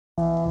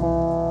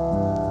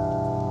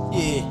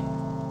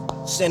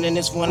sending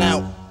this one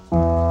out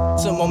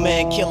to my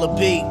man Killer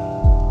B.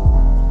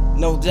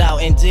 No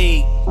doubt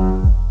indeed.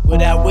 With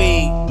that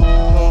weed, you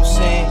know what I'm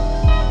saying?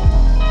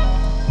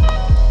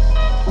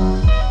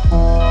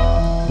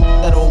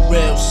 That old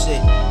real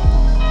shit.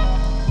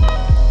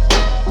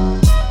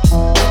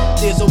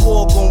 There's a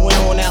war going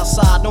on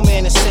outside, no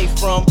man is safe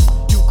from.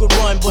 You could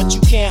run, but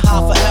you can't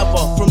hide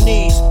forever from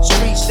these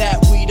streets that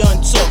we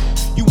done took.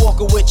 You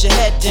walking with your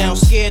head down,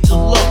 scared to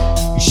look.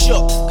 You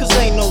shook, cause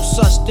ain't no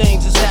such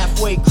things as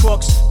halfway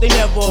crooks. They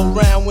never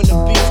around when the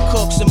beef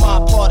cooks in my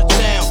part of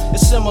town.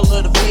 It's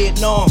similar to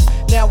Vietnam.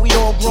 Now we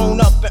all grown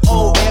up and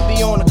old and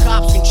be on the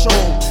cops'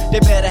 control. They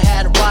better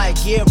have the riot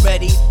gear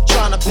ready,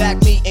 trying to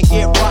back me and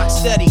get rock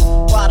steady.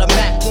 By the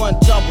Mac 1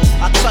 double,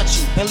 I touch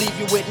you and leave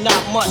you with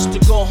not much to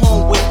go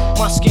home with.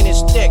 My skin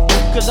is thick,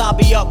 cause I'll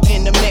be up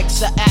in the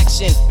mix of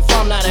action. If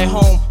I'm not at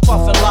home,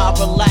 puffin' live,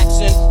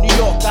 relaxing. New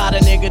York got a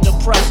nigga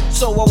depressed,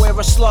 so I wear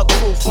a slug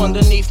proof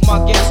underneath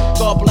my guest.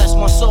 God bless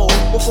my soul,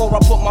 before I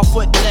put my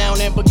foot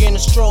down and begin to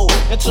stroll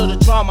into the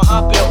drama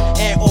I built.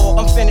 And all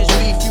unfinished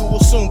beef, you will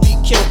soon be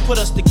killed. Put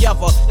us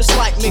together, it's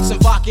like mixing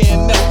vodka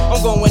and milk.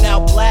 I'm going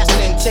out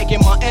blasting, taking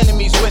my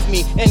enemies with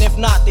me. And if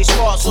not, they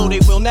scarred so they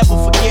will never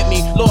forget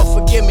me. Lord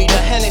forgive me,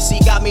 the Hennessy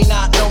got me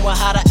not knowing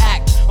how to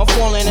act. I'm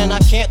falling and I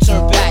can't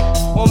turn back.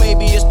 Or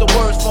maybe it's the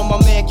words from my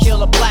man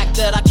Killer Black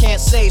that I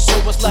can't say, so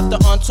what's left an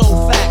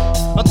untold fact.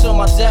 Until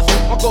my death,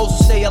 my goals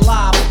will stay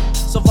alive.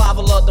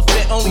 Survival of the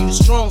fit, only the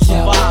strong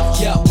survive.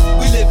 Yo,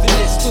 we live in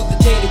this till the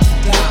day that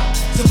we die.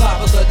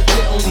 Survival of the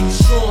fit, only the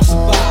strong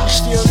survive.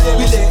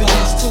 We live in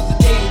this till the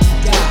day that we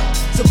die.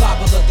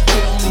 Survival of the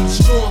fit, only the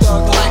strong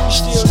survive.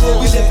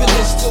 We live in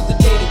this till the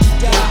day that we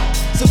die.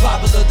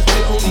 Survival of the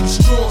fit, only the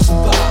strong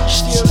survive.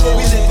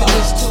 We live in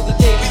this till the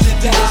day that we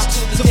die.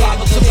 Survival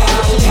of the fit,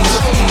 only the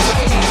strong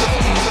survive.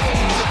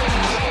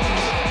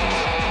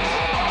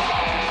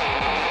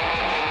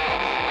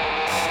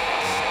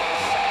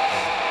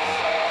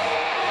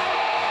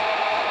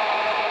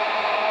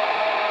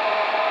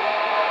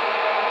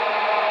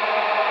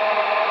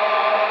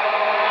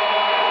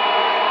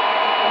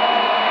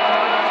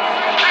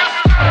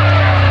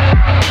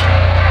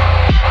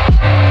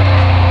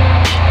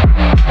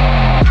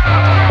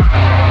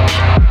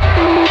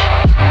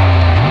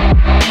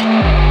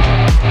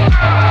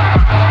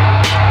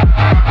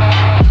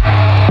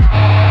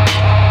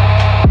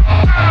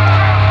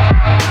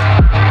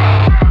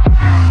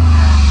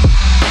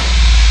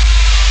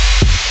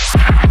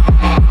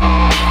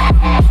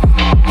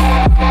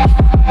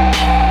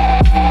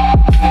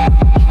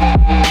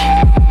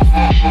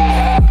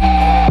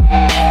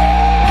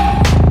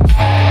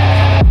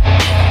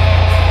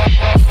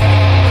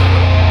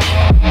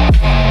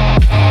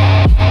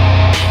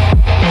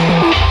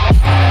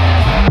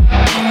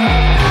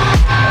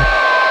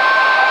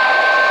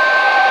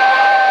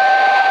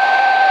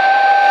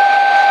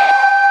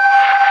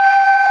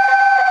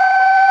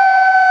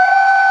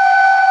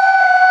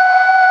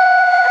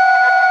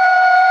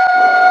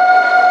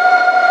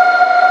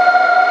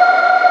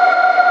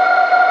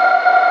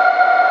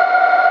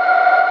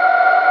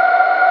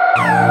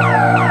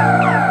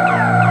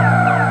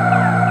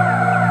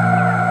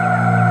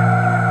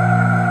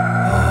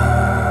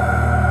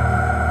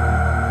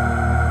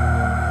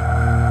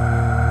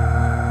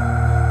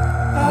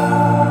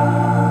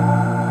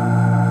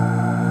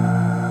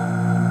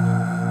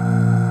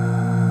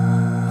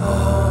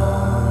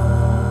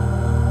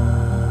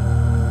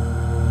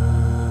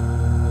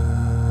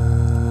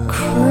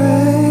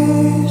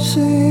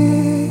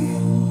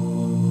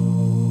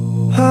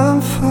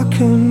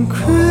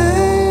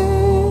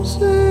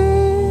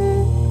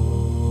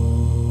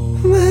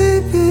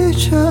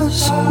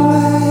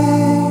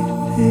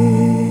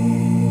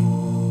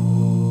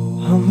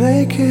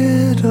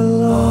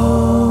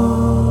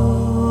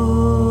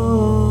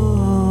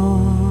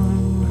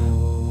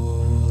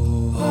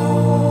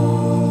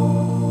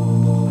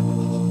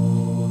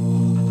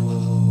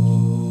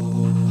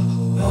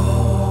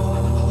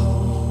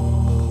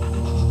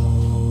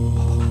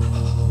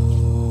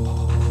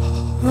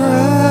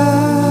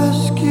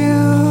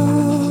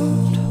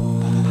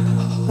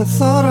 I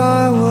thought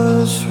I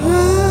was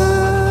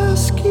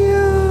rescued,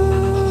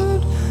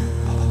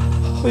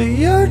 but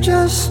you're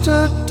just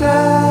a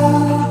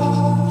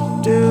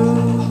dead dude.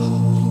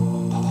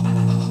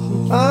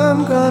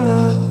 I'm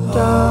gonna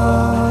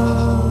die.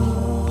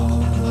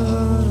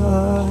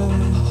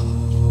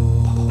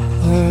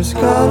 There's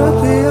gotta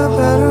be a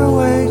better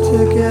way to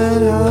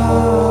get out.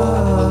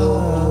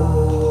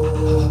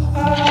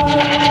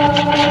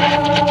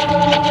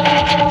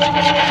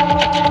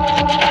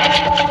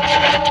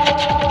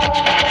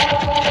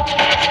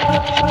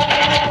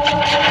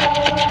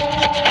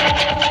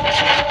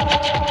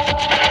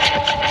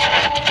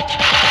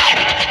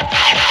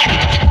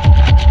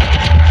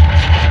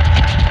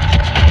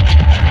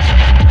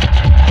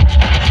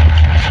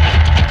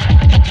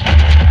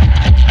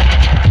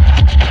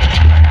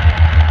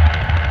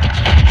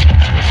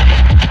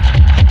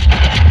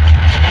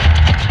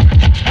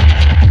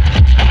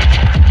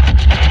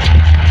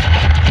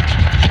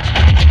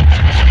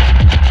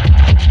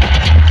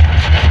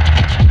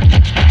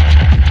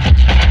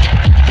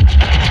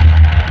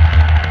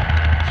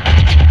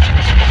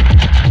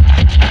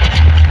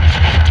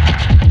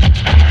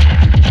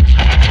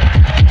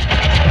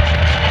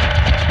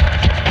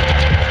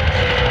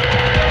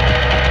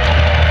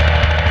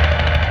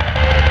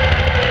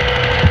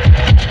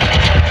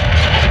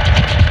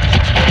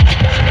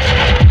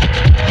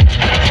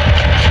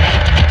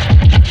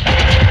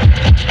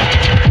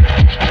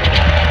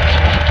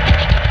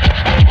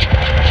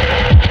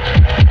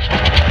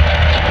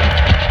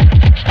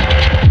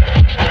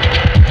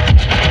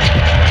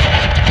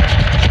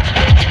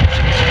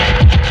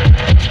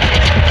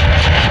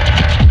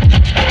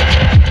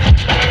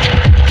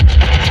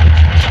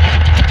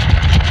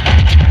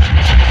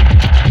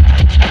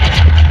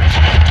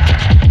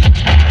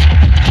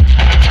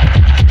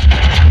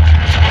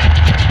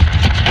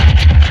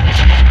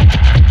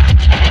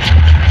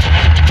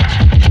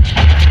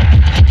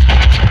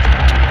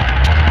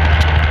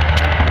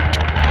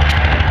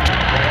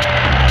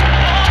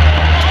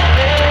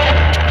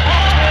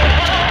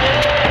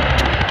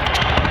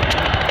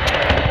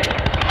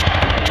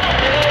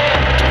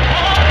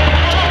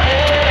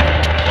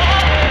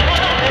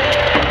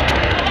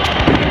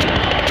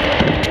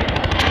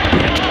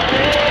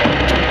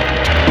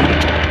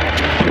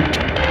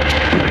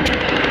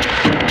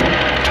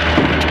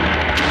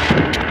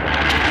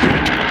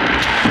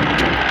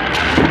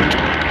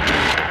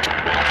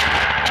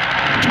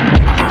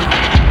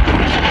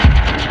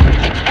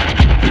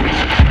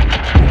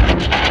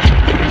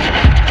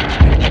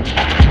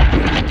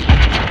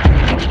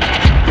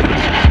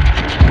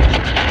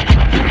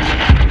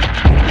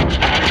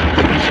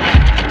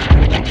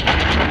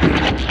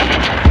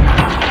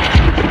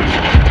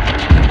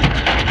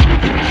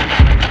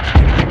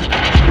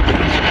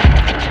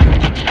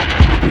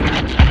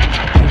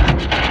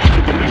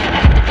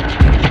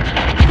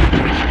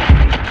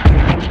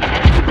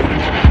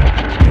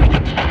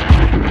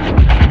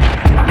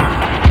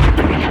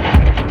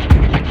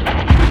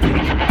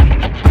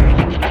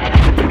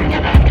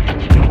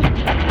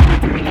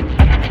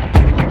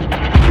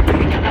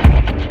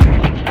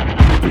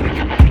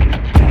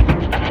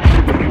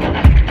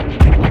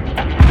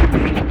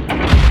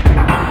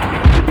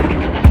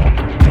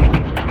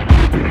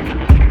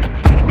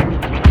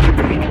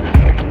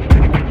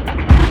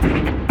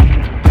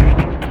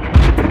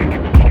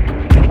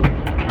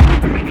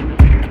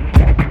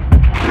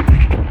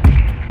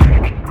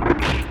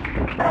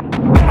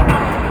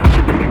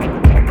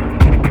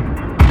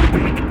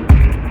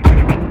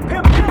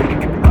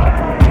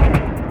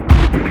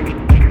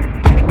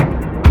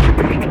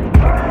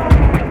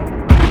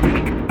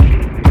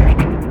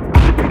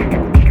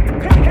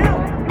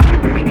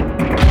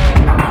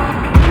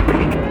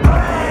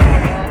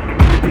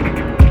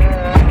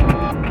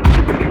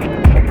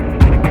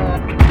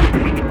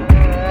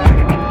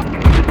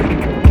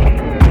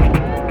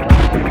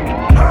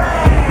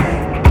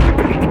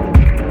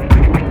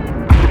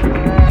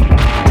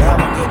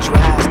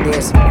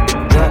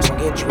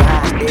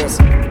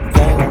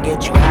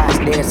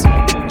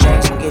 this.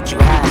 Chains gon' get you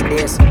high as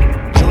this.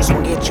 Juice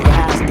gon' get you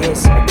high as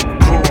this.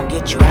 Cool gon'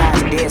 get you high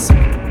as this.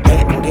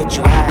 Hate gon' get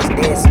you high as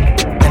this.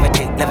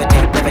 Levitate,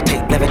 levitate,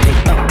 levitate,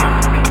 levitate.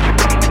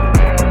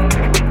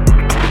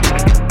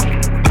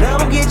 Love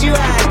gon' get you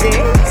high as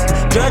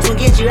this. Drugs gon'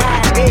 get you high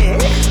as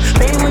this.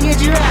 Pain gon'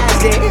 get you high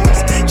as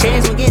this.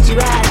 Chains gon' get you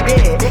high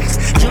as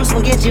this. Juice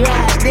gon' get you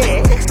high as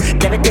this.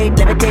 Levitate,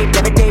 levitate,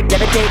 levitate,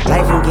 levitate.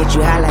 Life won't get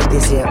you high like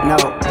this here, no.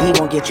 He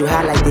won't get you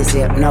high like this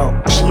here,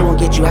 no. She won't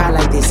get you high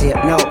like this here,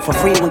 no. For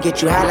free won't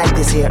get you high like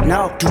this here,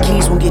 no. Two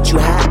keys won't get you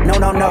high, no,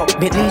 no, no.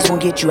 Bentleys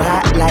won't get you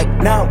high like,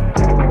 no.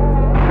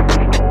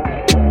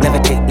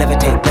 Levitate,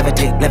 levitate,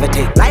 levitate,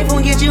 levitate. Life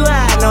won't get you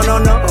high, no, no,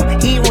 no.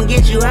 He won't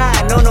get you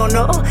high, no, no,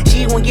 no.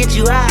 She won't get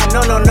you high,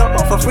 no, no, no.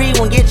 For free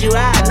won't get you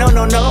high, no,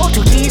 no, no.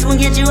 Two keys won't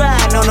get you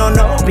high, no, no,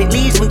 no.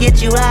 Bentleys won't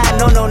get you high,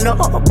 no, no, no.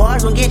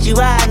 Bars won't get you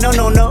high, no,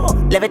 no, no.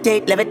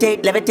 Levitate,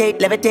 levitate, levitate,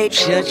 levitate.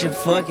 Shut your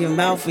fucking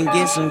mouth and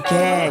get some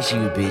cash,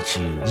 you bitch,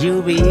 you.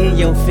 You be in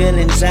your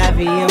feelings, I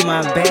be in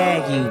my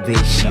bag, you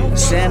bitch, you.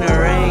 Santa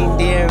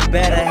reindeer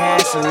better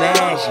have some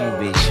ass,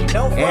 you bitch, you.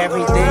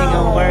 Everything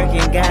I'm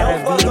working gotta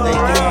be the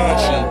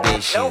gas, you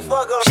bitch, you.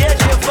 Shut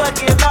your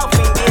fucking mouth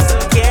and get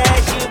some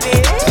cash, you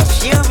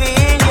bitch. You be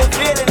in your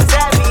feelings,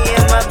 I be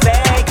in my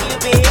bag, you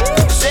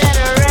bitch.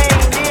 Santa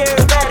reindeer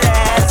better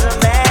have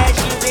some ass,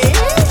 you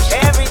bitch.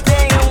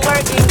 Everything I'm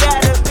working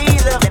gotta be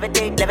the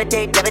levitate,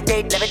 levitate,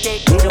 levitate,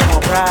 levitate. We don't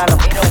want problem,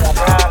 we don't want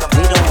problem.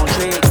 We don't want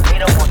trick, we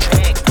don't want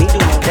trick. We do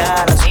want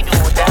dollars, we do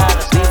want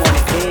dollars. We want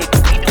it big,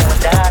 we do want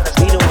dollars.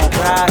 We don't want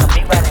problem,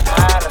 we riding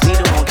dollars. We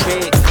don't want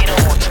trick, we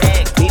don't want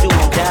trick. We do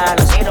want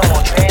dollars, we don't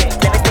want trick.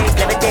 Levitate,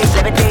 levitate,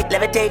 levitate,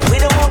 levitate. We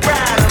don't want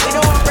problem, we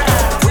don't want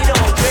problem. We don't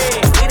want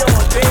trick, we don't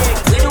want trick.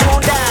 We don't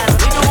want dollars,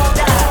 we don't want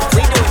dollars.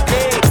 We do it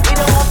big, we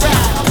don't want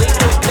problem. We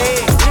do it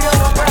big, we don't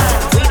want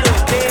problem. We do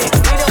it big,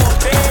 we don't want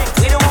trick.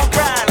 We don't want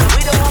problem,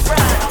 we don't want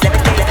problem.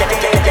 Levitate,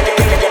 levitate,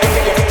 levitate, levitate.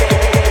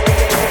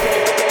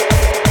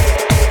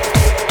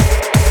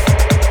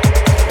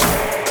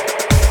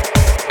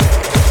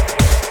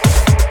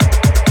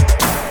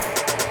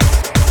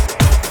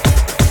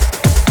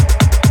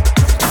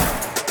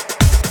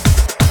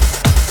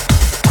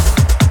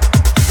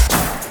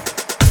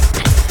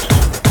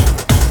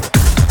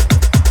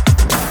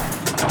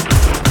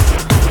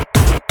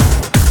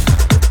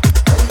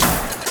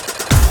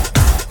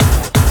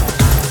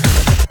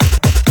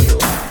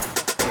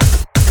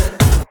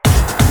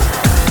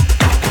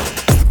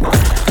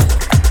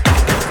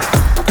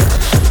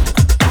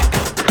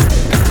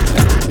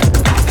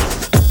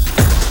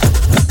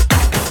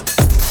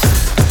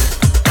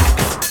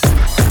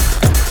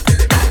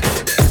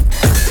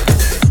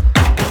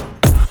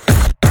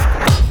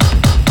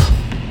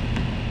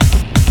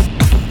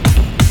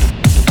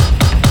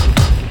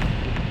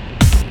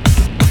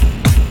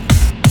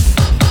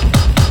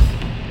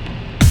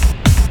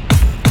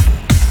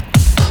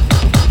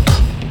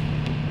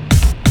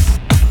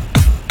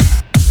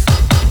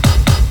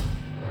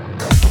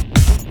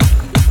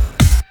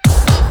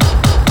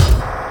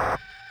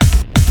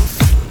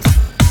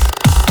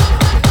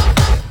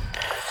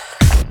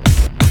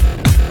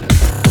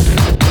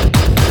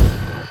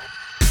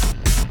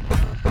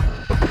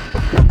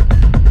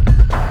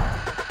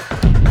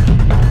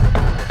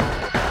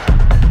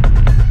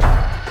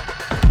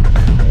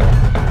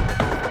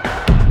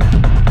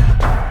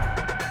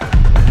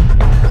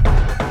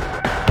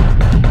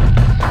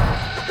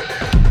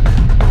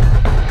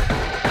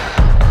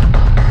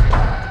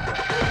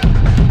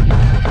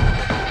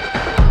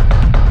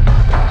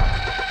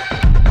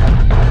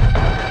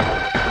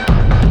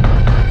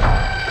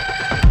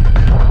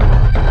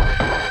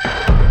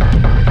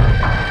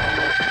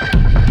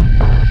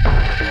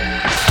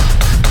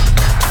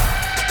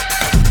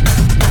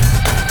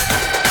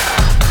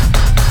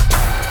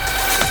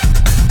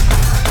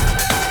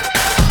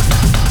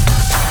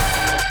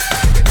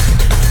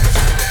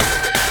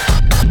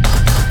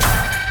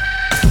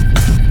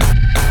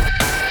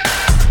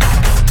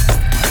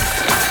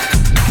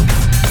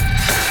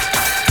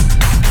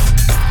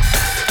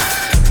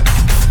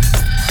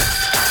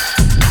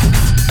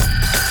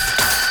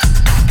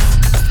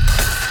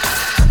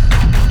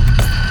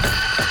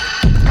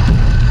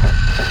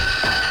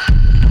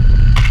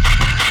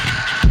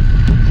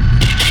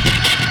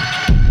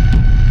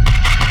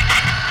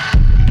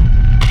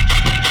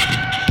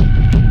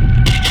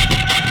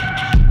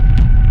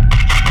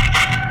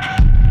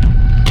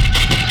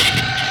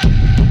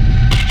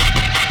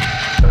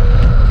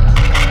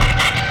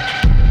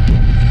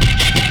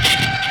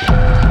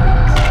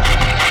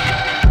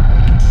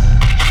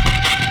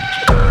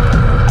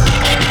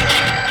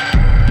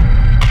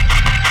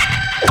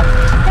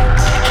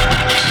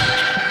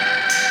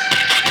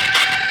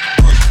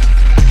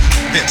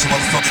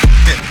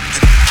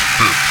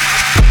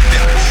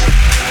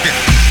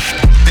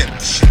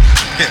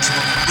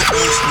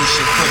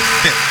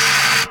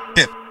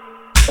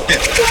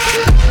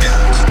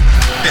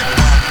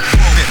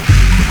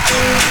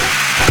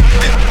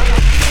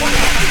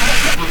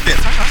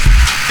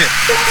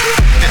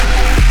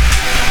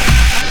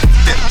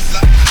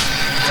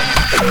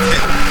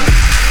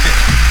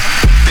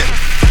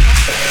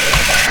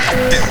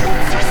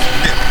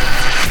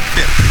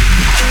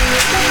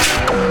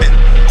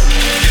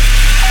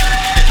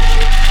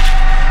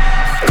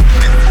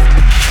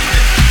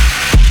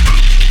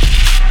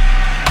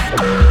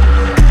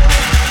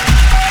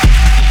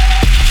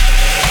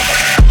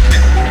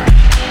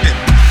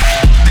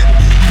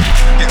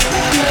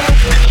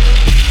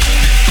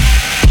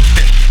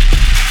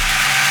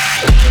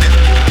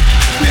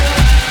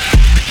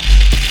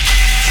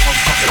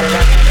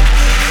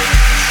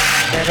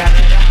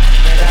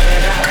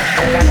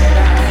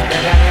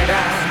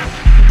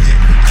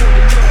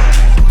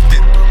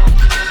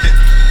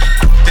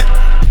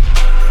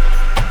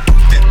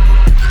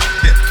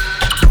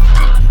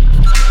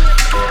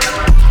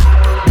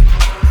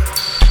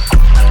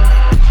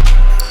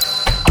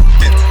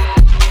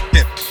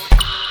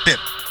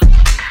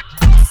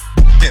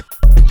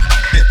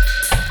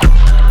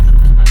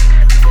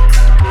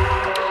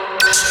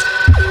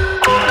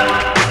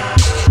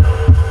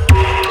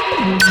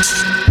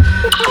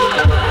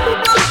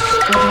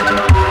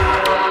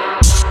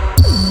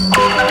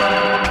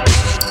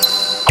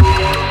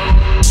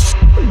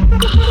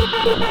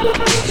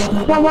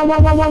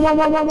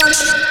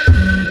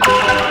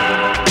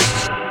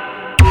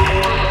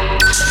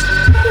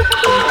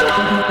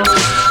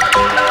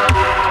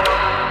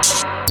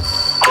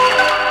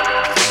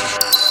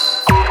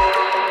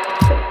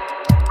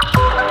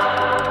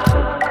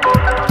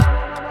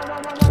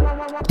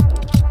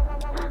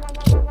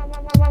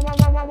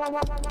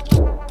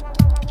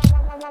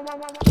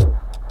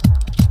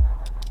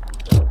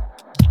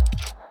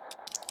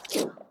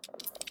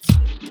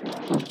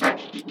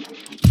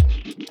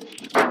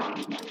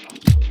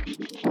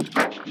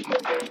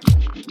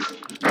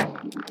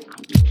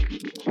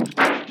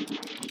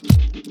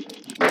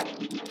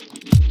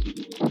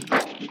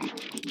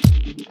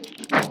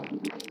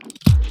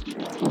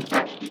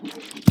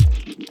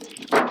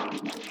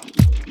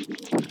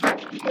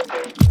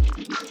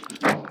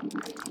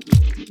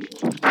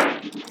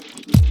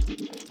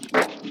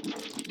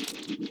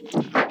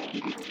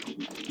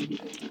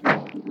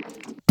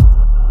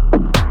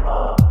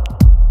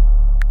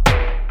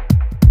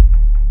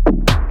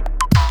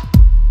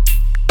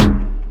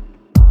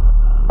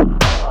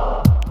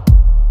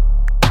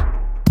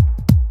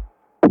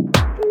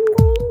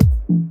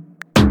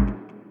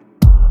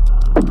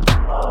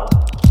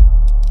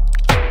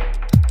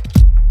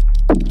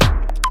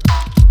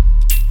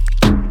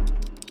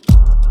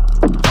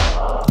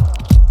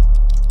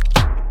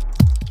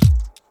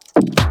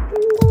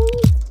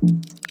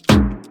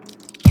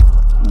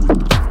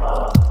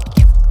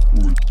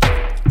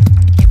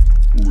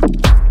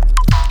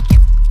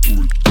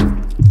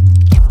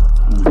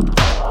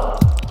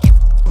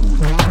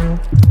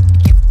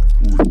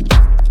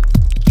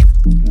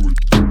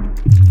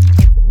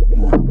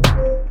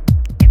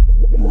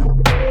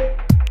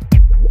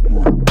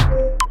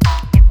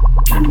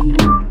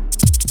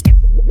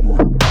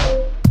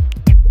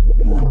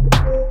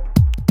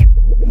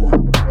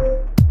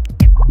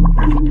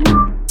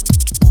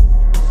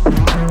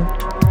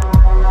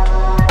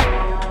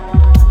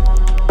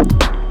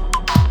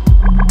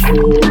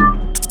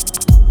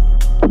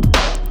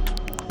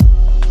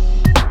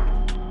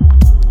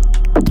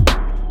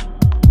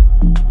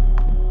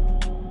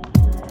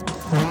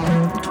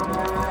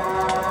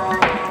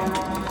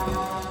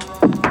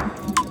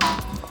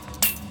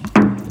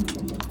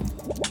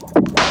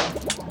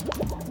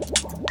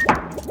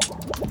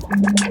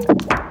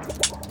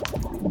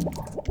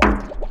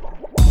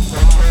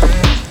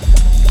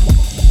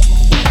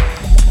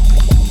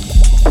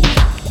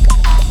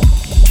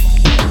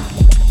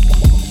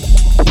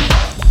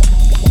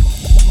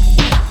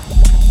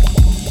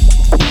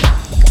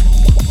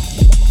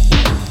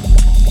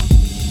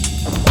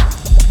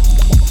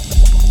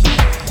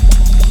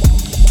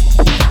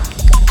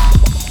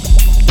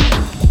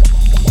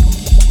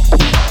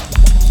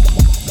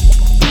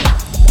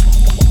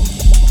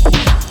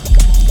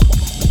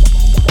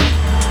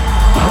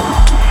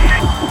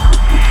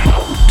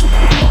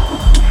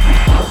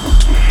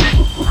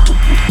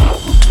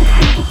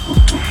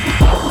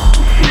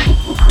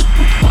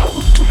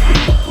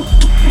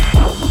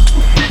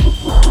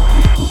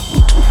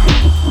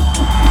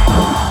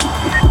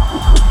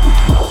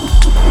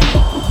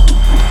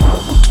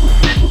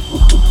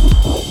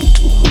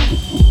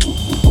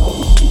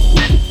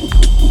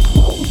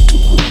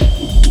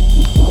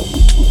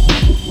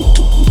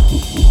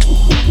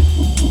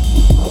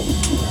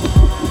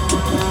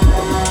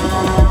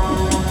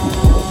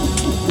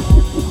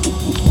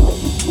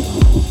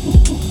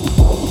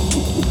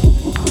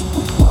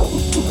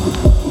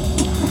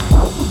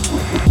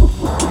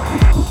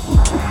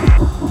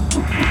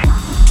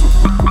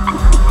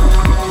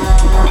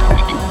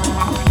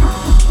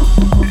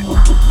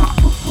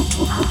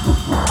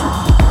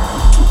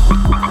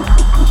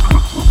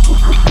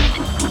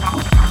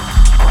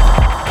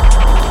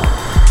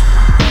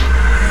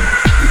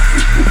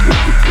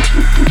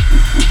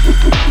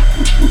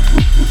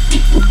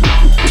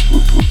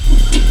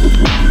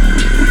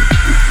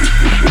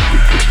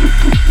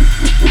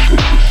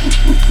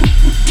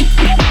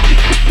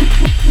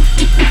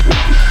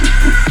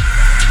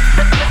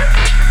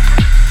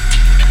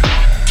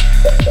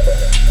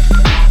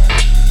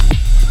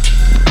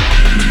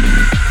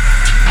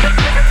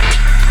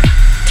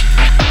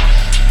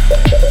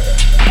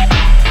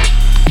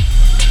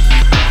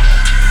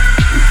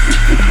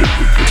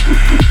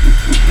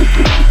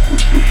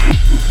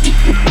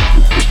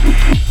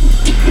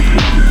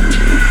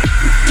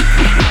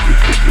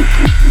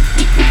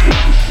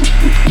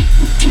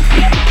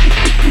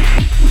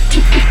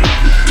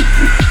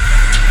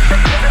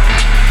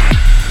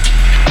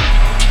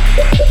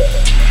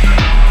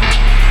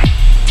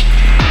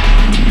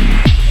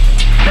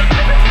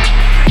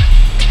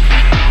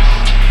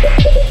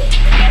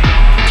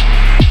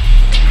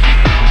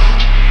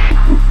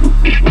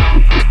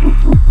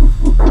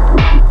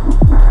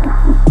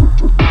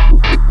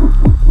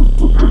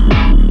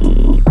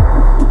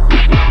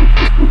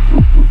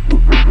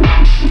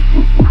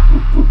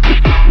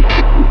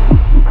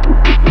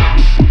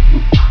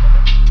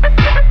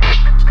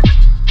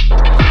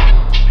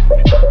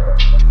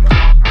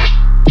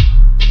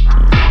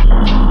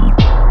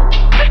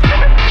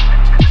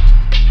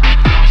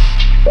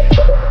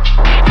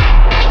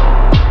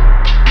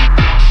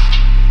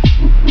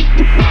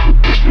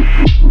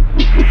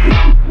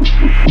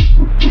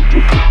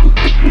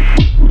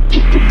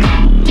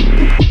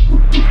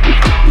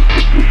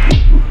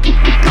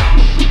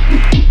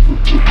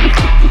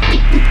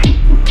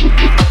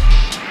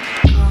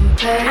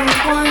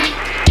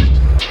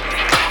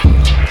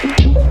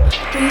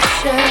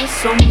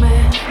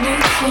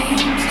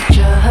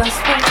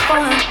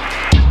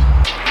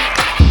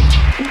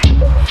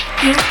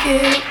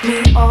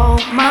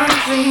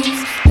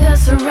 dreams,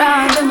 dance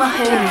around in my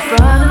head in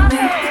front of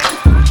me.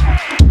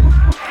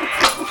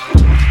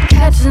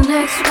 Catch the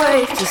next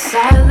wave to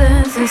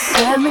silence and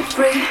set me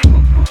free.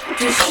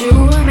 Just you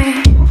and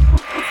me.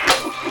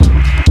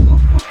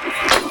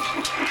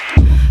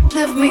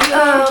 Lift me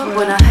up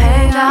when I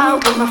hang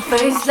out with my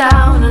face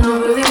down, and I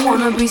really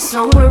wanna be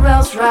somewhere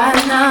else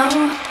right now.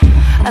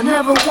 I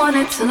never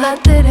wanted till I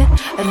did it,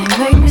 and it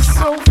made me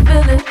so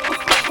feel it.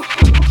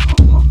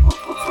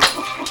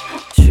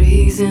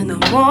 Trees in the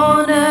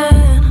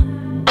morning,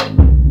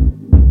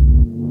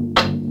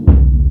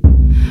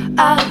 I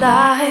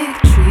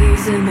like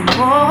trees in the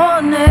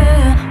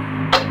morning.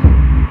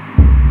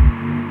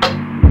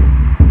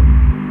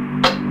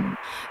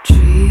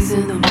 Trees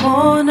in the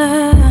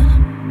morning,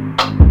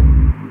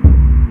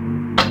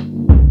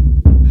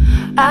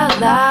 I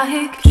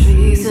like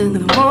trees in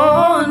the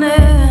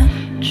morning.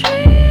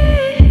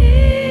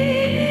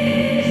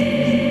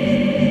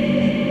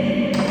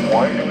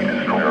 Why do we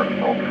destroy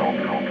ourselves?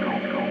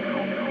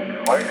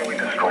 Why do we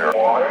destroy our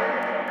why?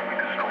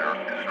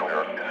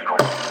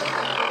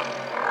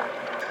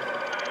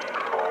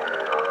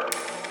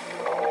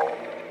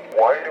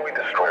 Why do we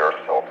destroy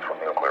ourselves from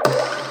nuclear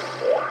war?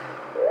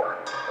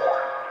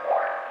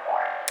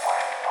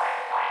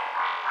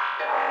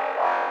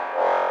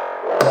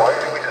 Why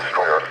do we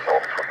destroy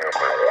ourselves from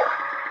nuclear war?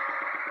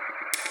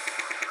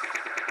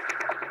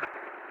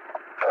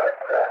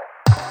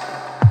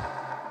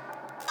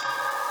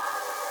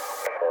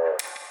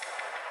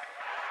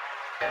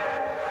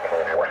 Can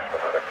we be more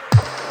specific?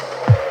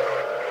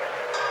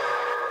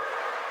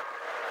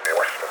 Be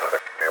more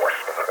specific, be more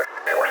specific,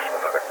 be more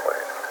specific,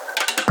 please.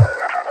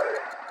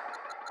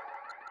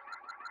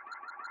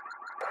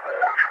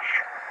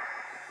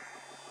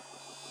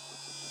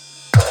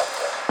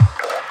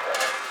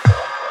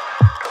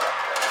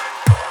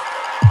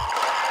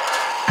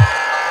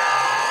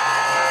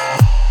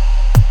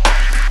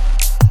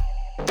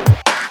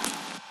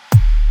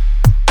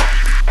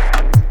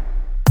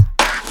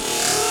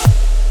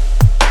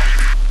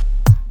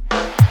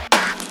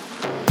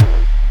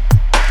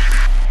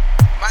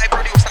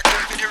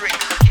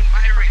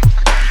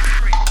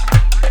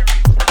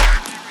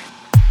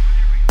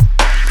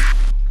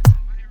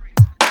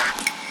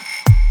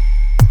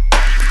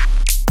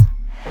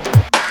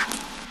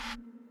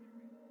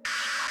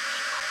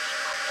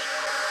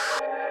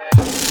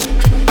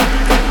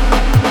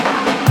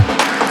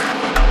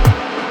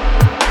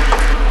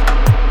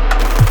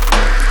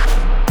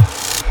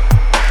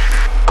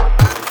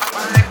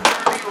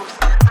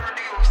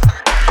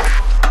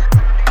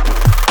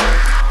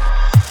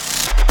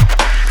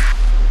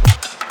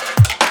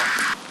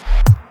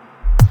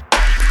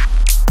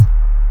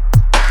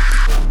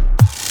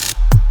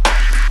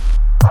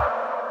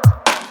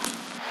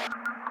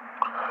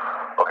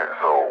 Okay,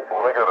 so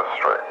let me get this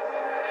straight.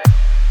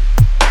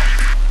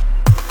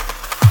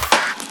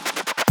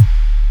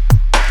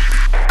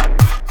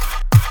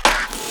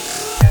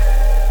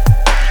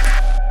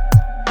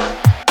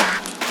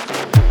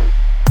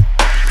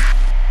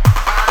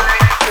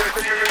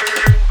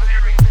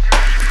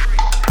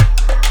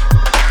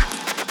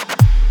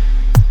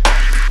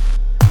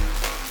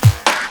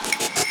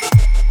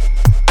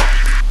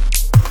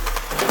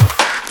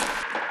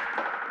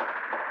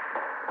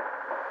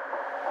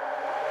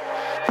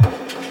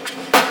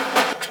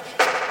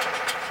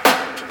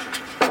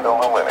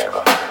 Illuminate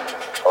us.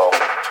 Oh,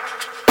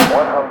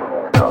 what happened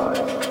when we die?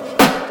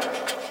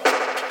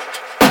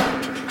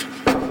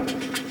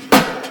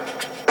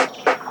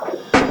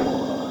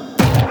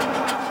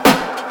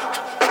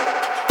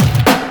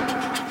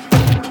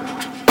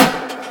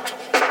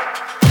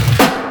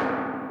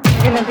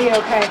 You're gonna be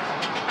okay.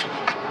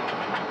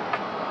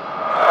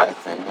 I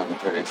think I'm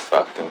pretty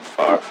fucking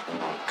far from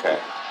okay.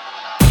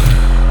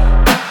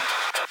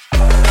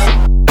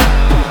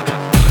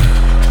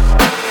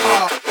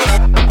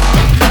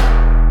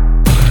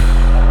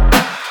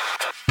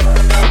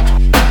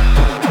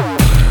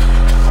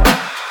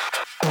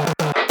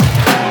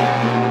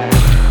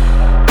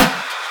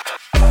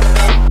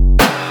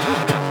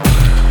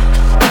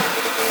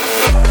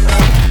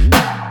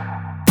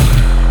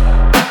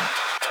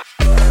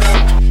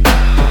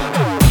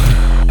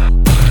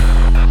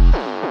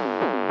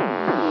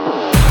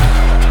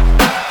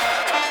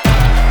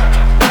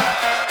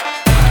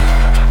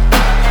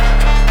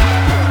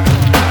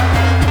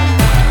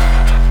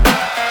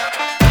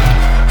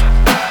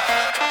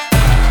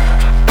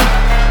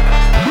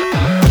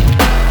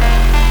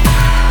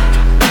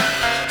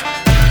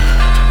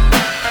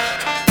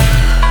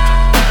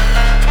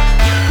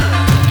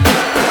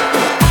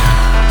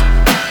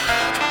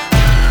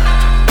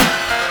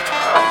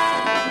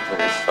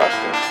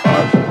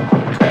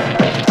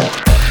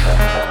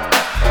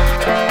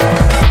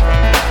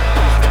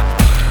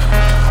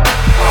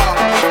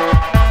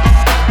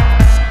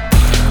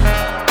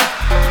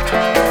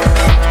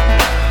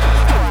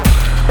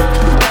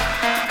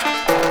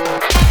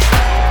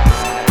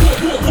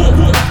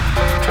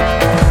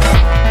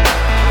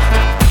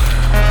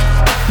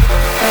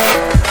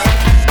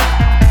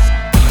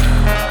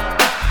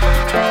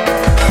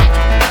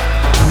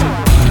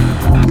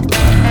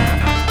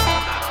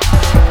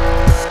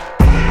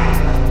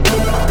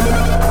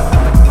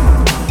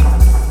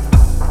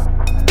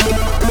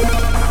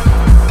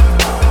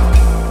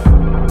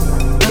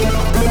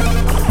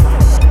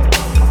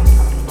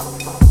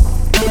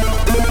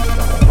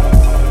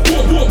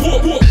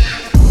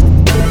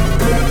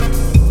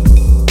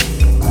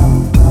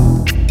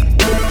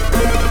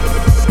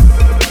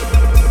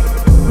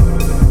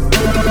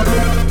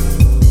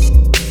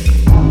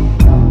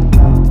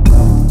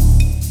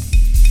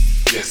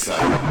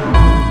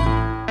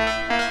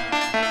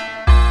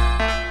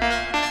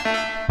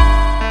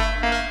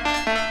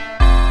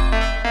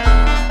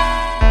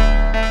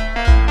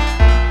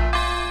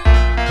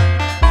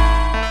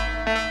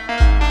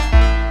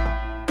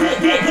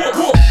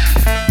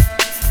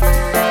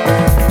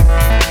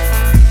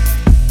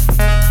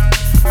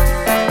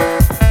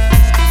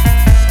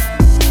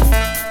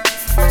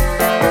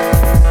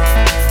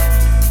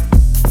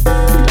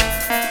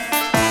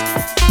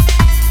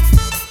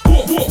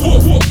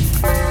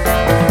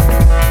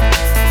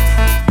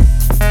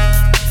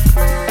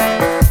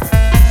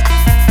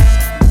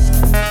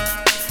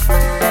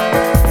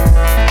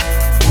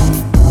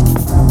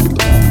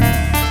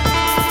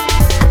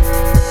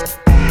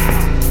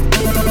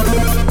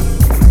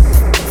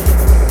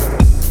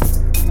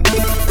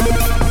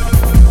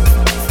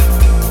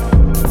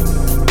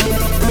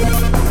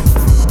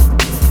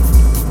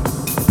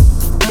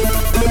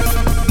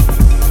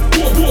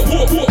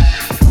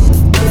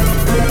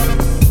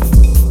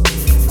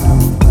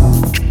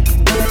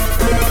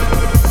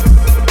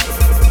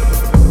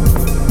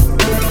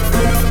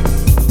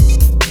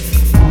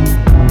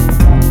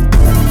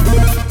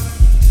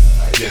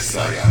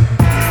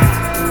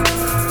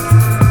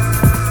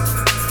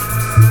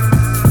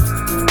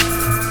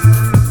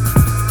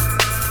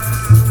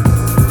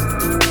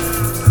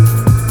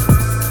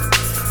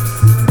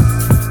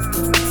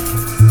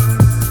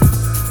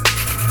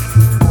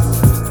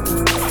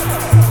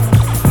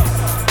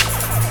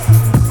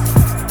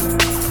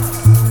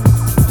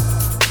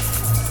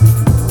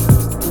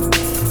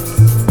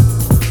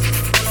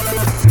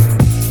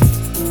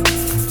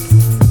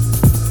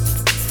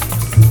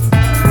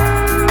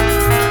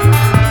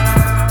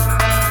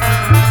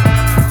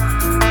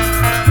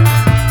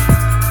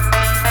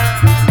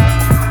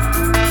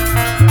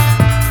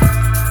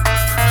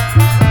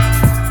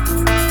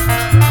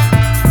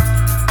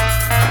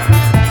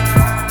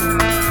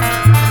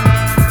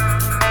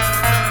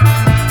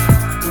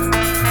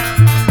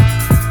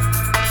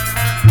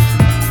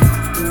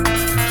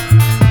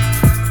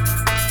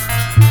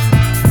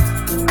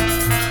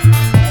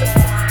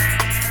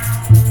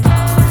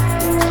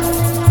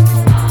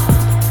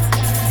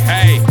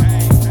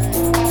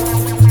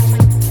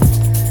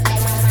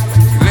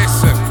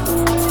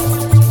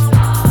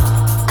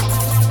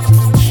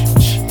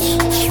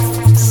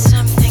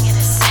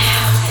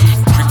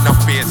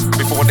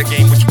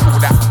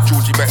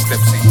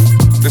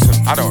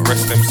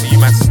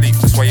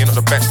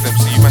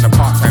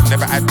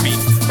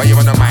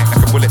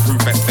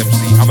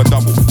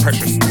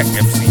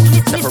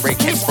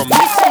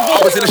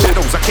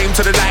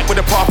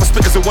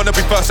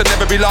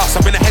 Lost.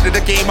 I've been ahead of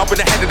the game, I've been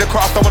ahead of the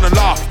craft, I wanna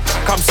laugh.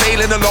 Come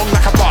sailing along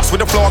like a boss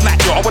with a floor, I'm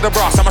that yo, with a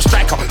brass, I'm a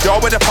striker. Yo,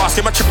 with a pass,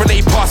 get my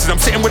AAA passes, I'm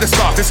sitting with a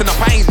staff. Listen up,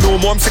 I ain't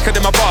normal, I'm sicker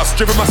than my boss.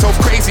 Driven myself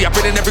crazy, I've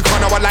been in every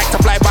corner, I like to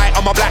fly by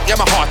on my black, yeah,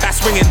 my heart, that's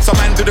swinging. Some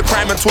man do the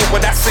crime and talk, but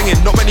that's singing.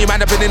 Not many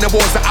man have been in the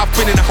wars that I've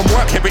been in. I can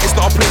work here, but it's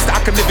not a place that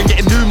I can live in.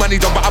 Getting new money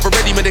done, but I've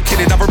already made a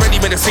killing, I've already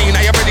made a scene,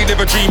 I already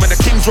live a dream. And the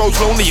King's Road's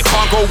lonely, you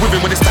can't go with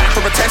him when it's time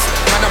for a test.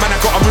 Man, I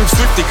gotta move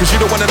swiftly, cause you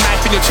don't want a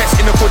knife in your chest.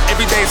 In the hood,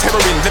 every day is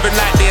heroin, living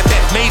like they're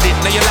dead, made it.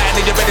 Now you're lying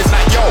in your bed, it's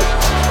like, yo,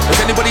 has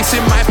anybody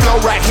seen my flow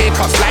right here?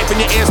 Cause life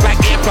in your ears like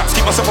earplugs,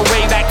 keep myself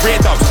away like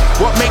grey doves.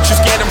 What makes you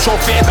scared? I'm sure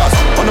fear does.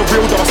 On the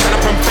real though, stand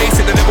up and face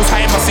it. The level's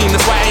high in my scene,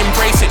 that's why I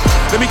embrace it.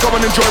 Let me go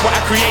and enjoy what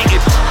I created.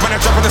 Man, I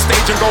jump on the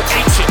stage and go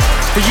ape shit.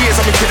 For years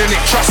I've been killing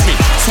it, trust me.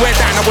 Swear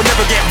down, I will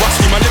never get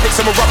rusty. My lyrics,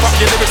 I'ma rough up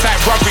your lyrics like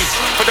rugby.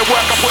 For the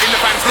work I put in the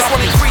fans, this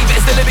one ain't free, but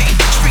it's the liberty.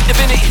 Street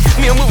divinity,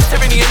 me and Will's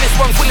tyranny. And this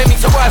one's willing me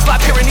to rise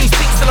like Pyrenees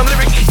peaks. And I'm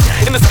lyrically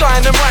in the sky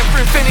and then rhyme for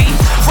infinity.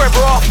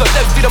 Forever after,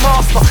 let's be the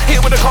master.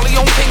 Here with a collie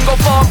on king,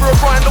 godfather, a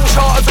grind on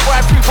charters, a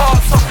ride through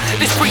parts.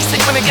 This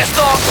precinct when it gets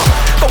darker.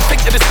 Don't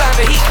think that it's stand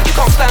the heat, you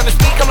can't stand to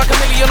speak. I'm like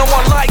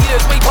 1,000,001 light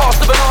years, way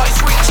past the artist's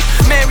reach.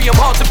 Mary, I'm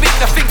hard to beat,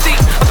 I think deep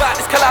about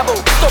this collabo.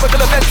 Historical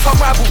events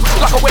unravel,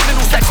 like a wet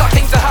middle sex, I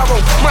came to Harrow.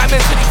 My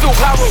mentally feel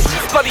barrow,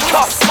 bloody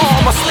cuffs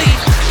on my sleeve.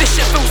 This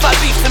shit feels like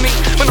beef to me.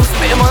 When I'm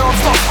spitting, my arms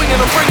start swinging,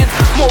 I'm bringing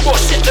more raw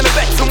shit than a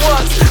Beckton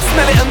words.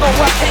 Smell it and know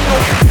I can't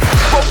know.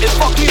 Quote it,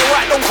 fuck me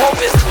alright, don't quote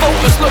it.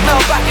 Focus, look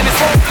now back and it's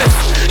hopeless.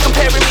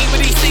 Comparing me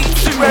with these seeds,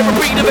 too rare a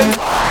breed of them.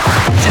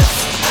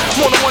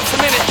 More than once a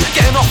minute,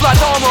 getting off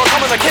like Dharma. I'm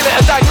coming to kill it,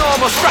 a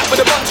dynamo. Strapped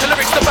with a bunch of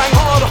lyrics to bang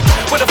harder.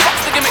 Where the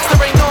fuck's the gimmicks, there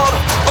ain't nada.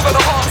 I've got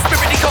a heart,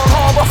 spirit he can't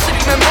harbour. City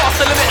men pass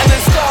the limit and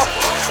then start.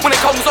 When it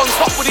comes on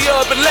top with the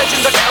urban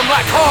legends, I get them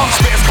like heart.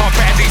 Spitters can't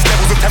bear these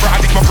levels of terror. I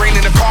dig my brain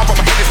in the car, but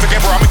my head is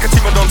together. I make a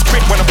team of dons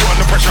quick when I put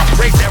under pressure.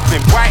 Raise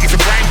everything, white is a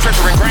grime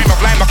treasure. And grime, I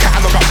blind my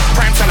catalogue up.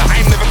 Prime seller,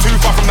 I'm never too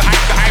far from the hype.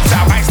 The hype's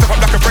out, I step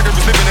up like a predator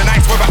who's living in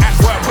nice weather at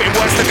work. Putting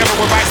words together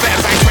with ice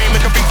letters. I train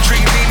like a big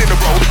tree lean in the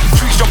road.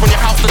 Trees drop on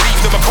your house, the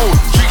leaves never cold.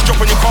 Trees drop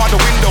on your car, the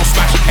window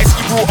smash.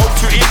 Esky rule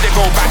O2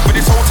 indigo back. But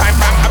this whole time,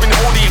 fam, I've been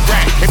holding and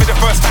grind. Maybe the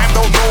first time,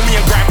 don't know me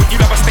and grind. But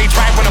you love a stage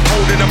right when I'm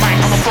holding the mic.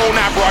 I'm a pro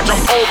now, bro, I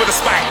jump over the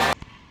spine.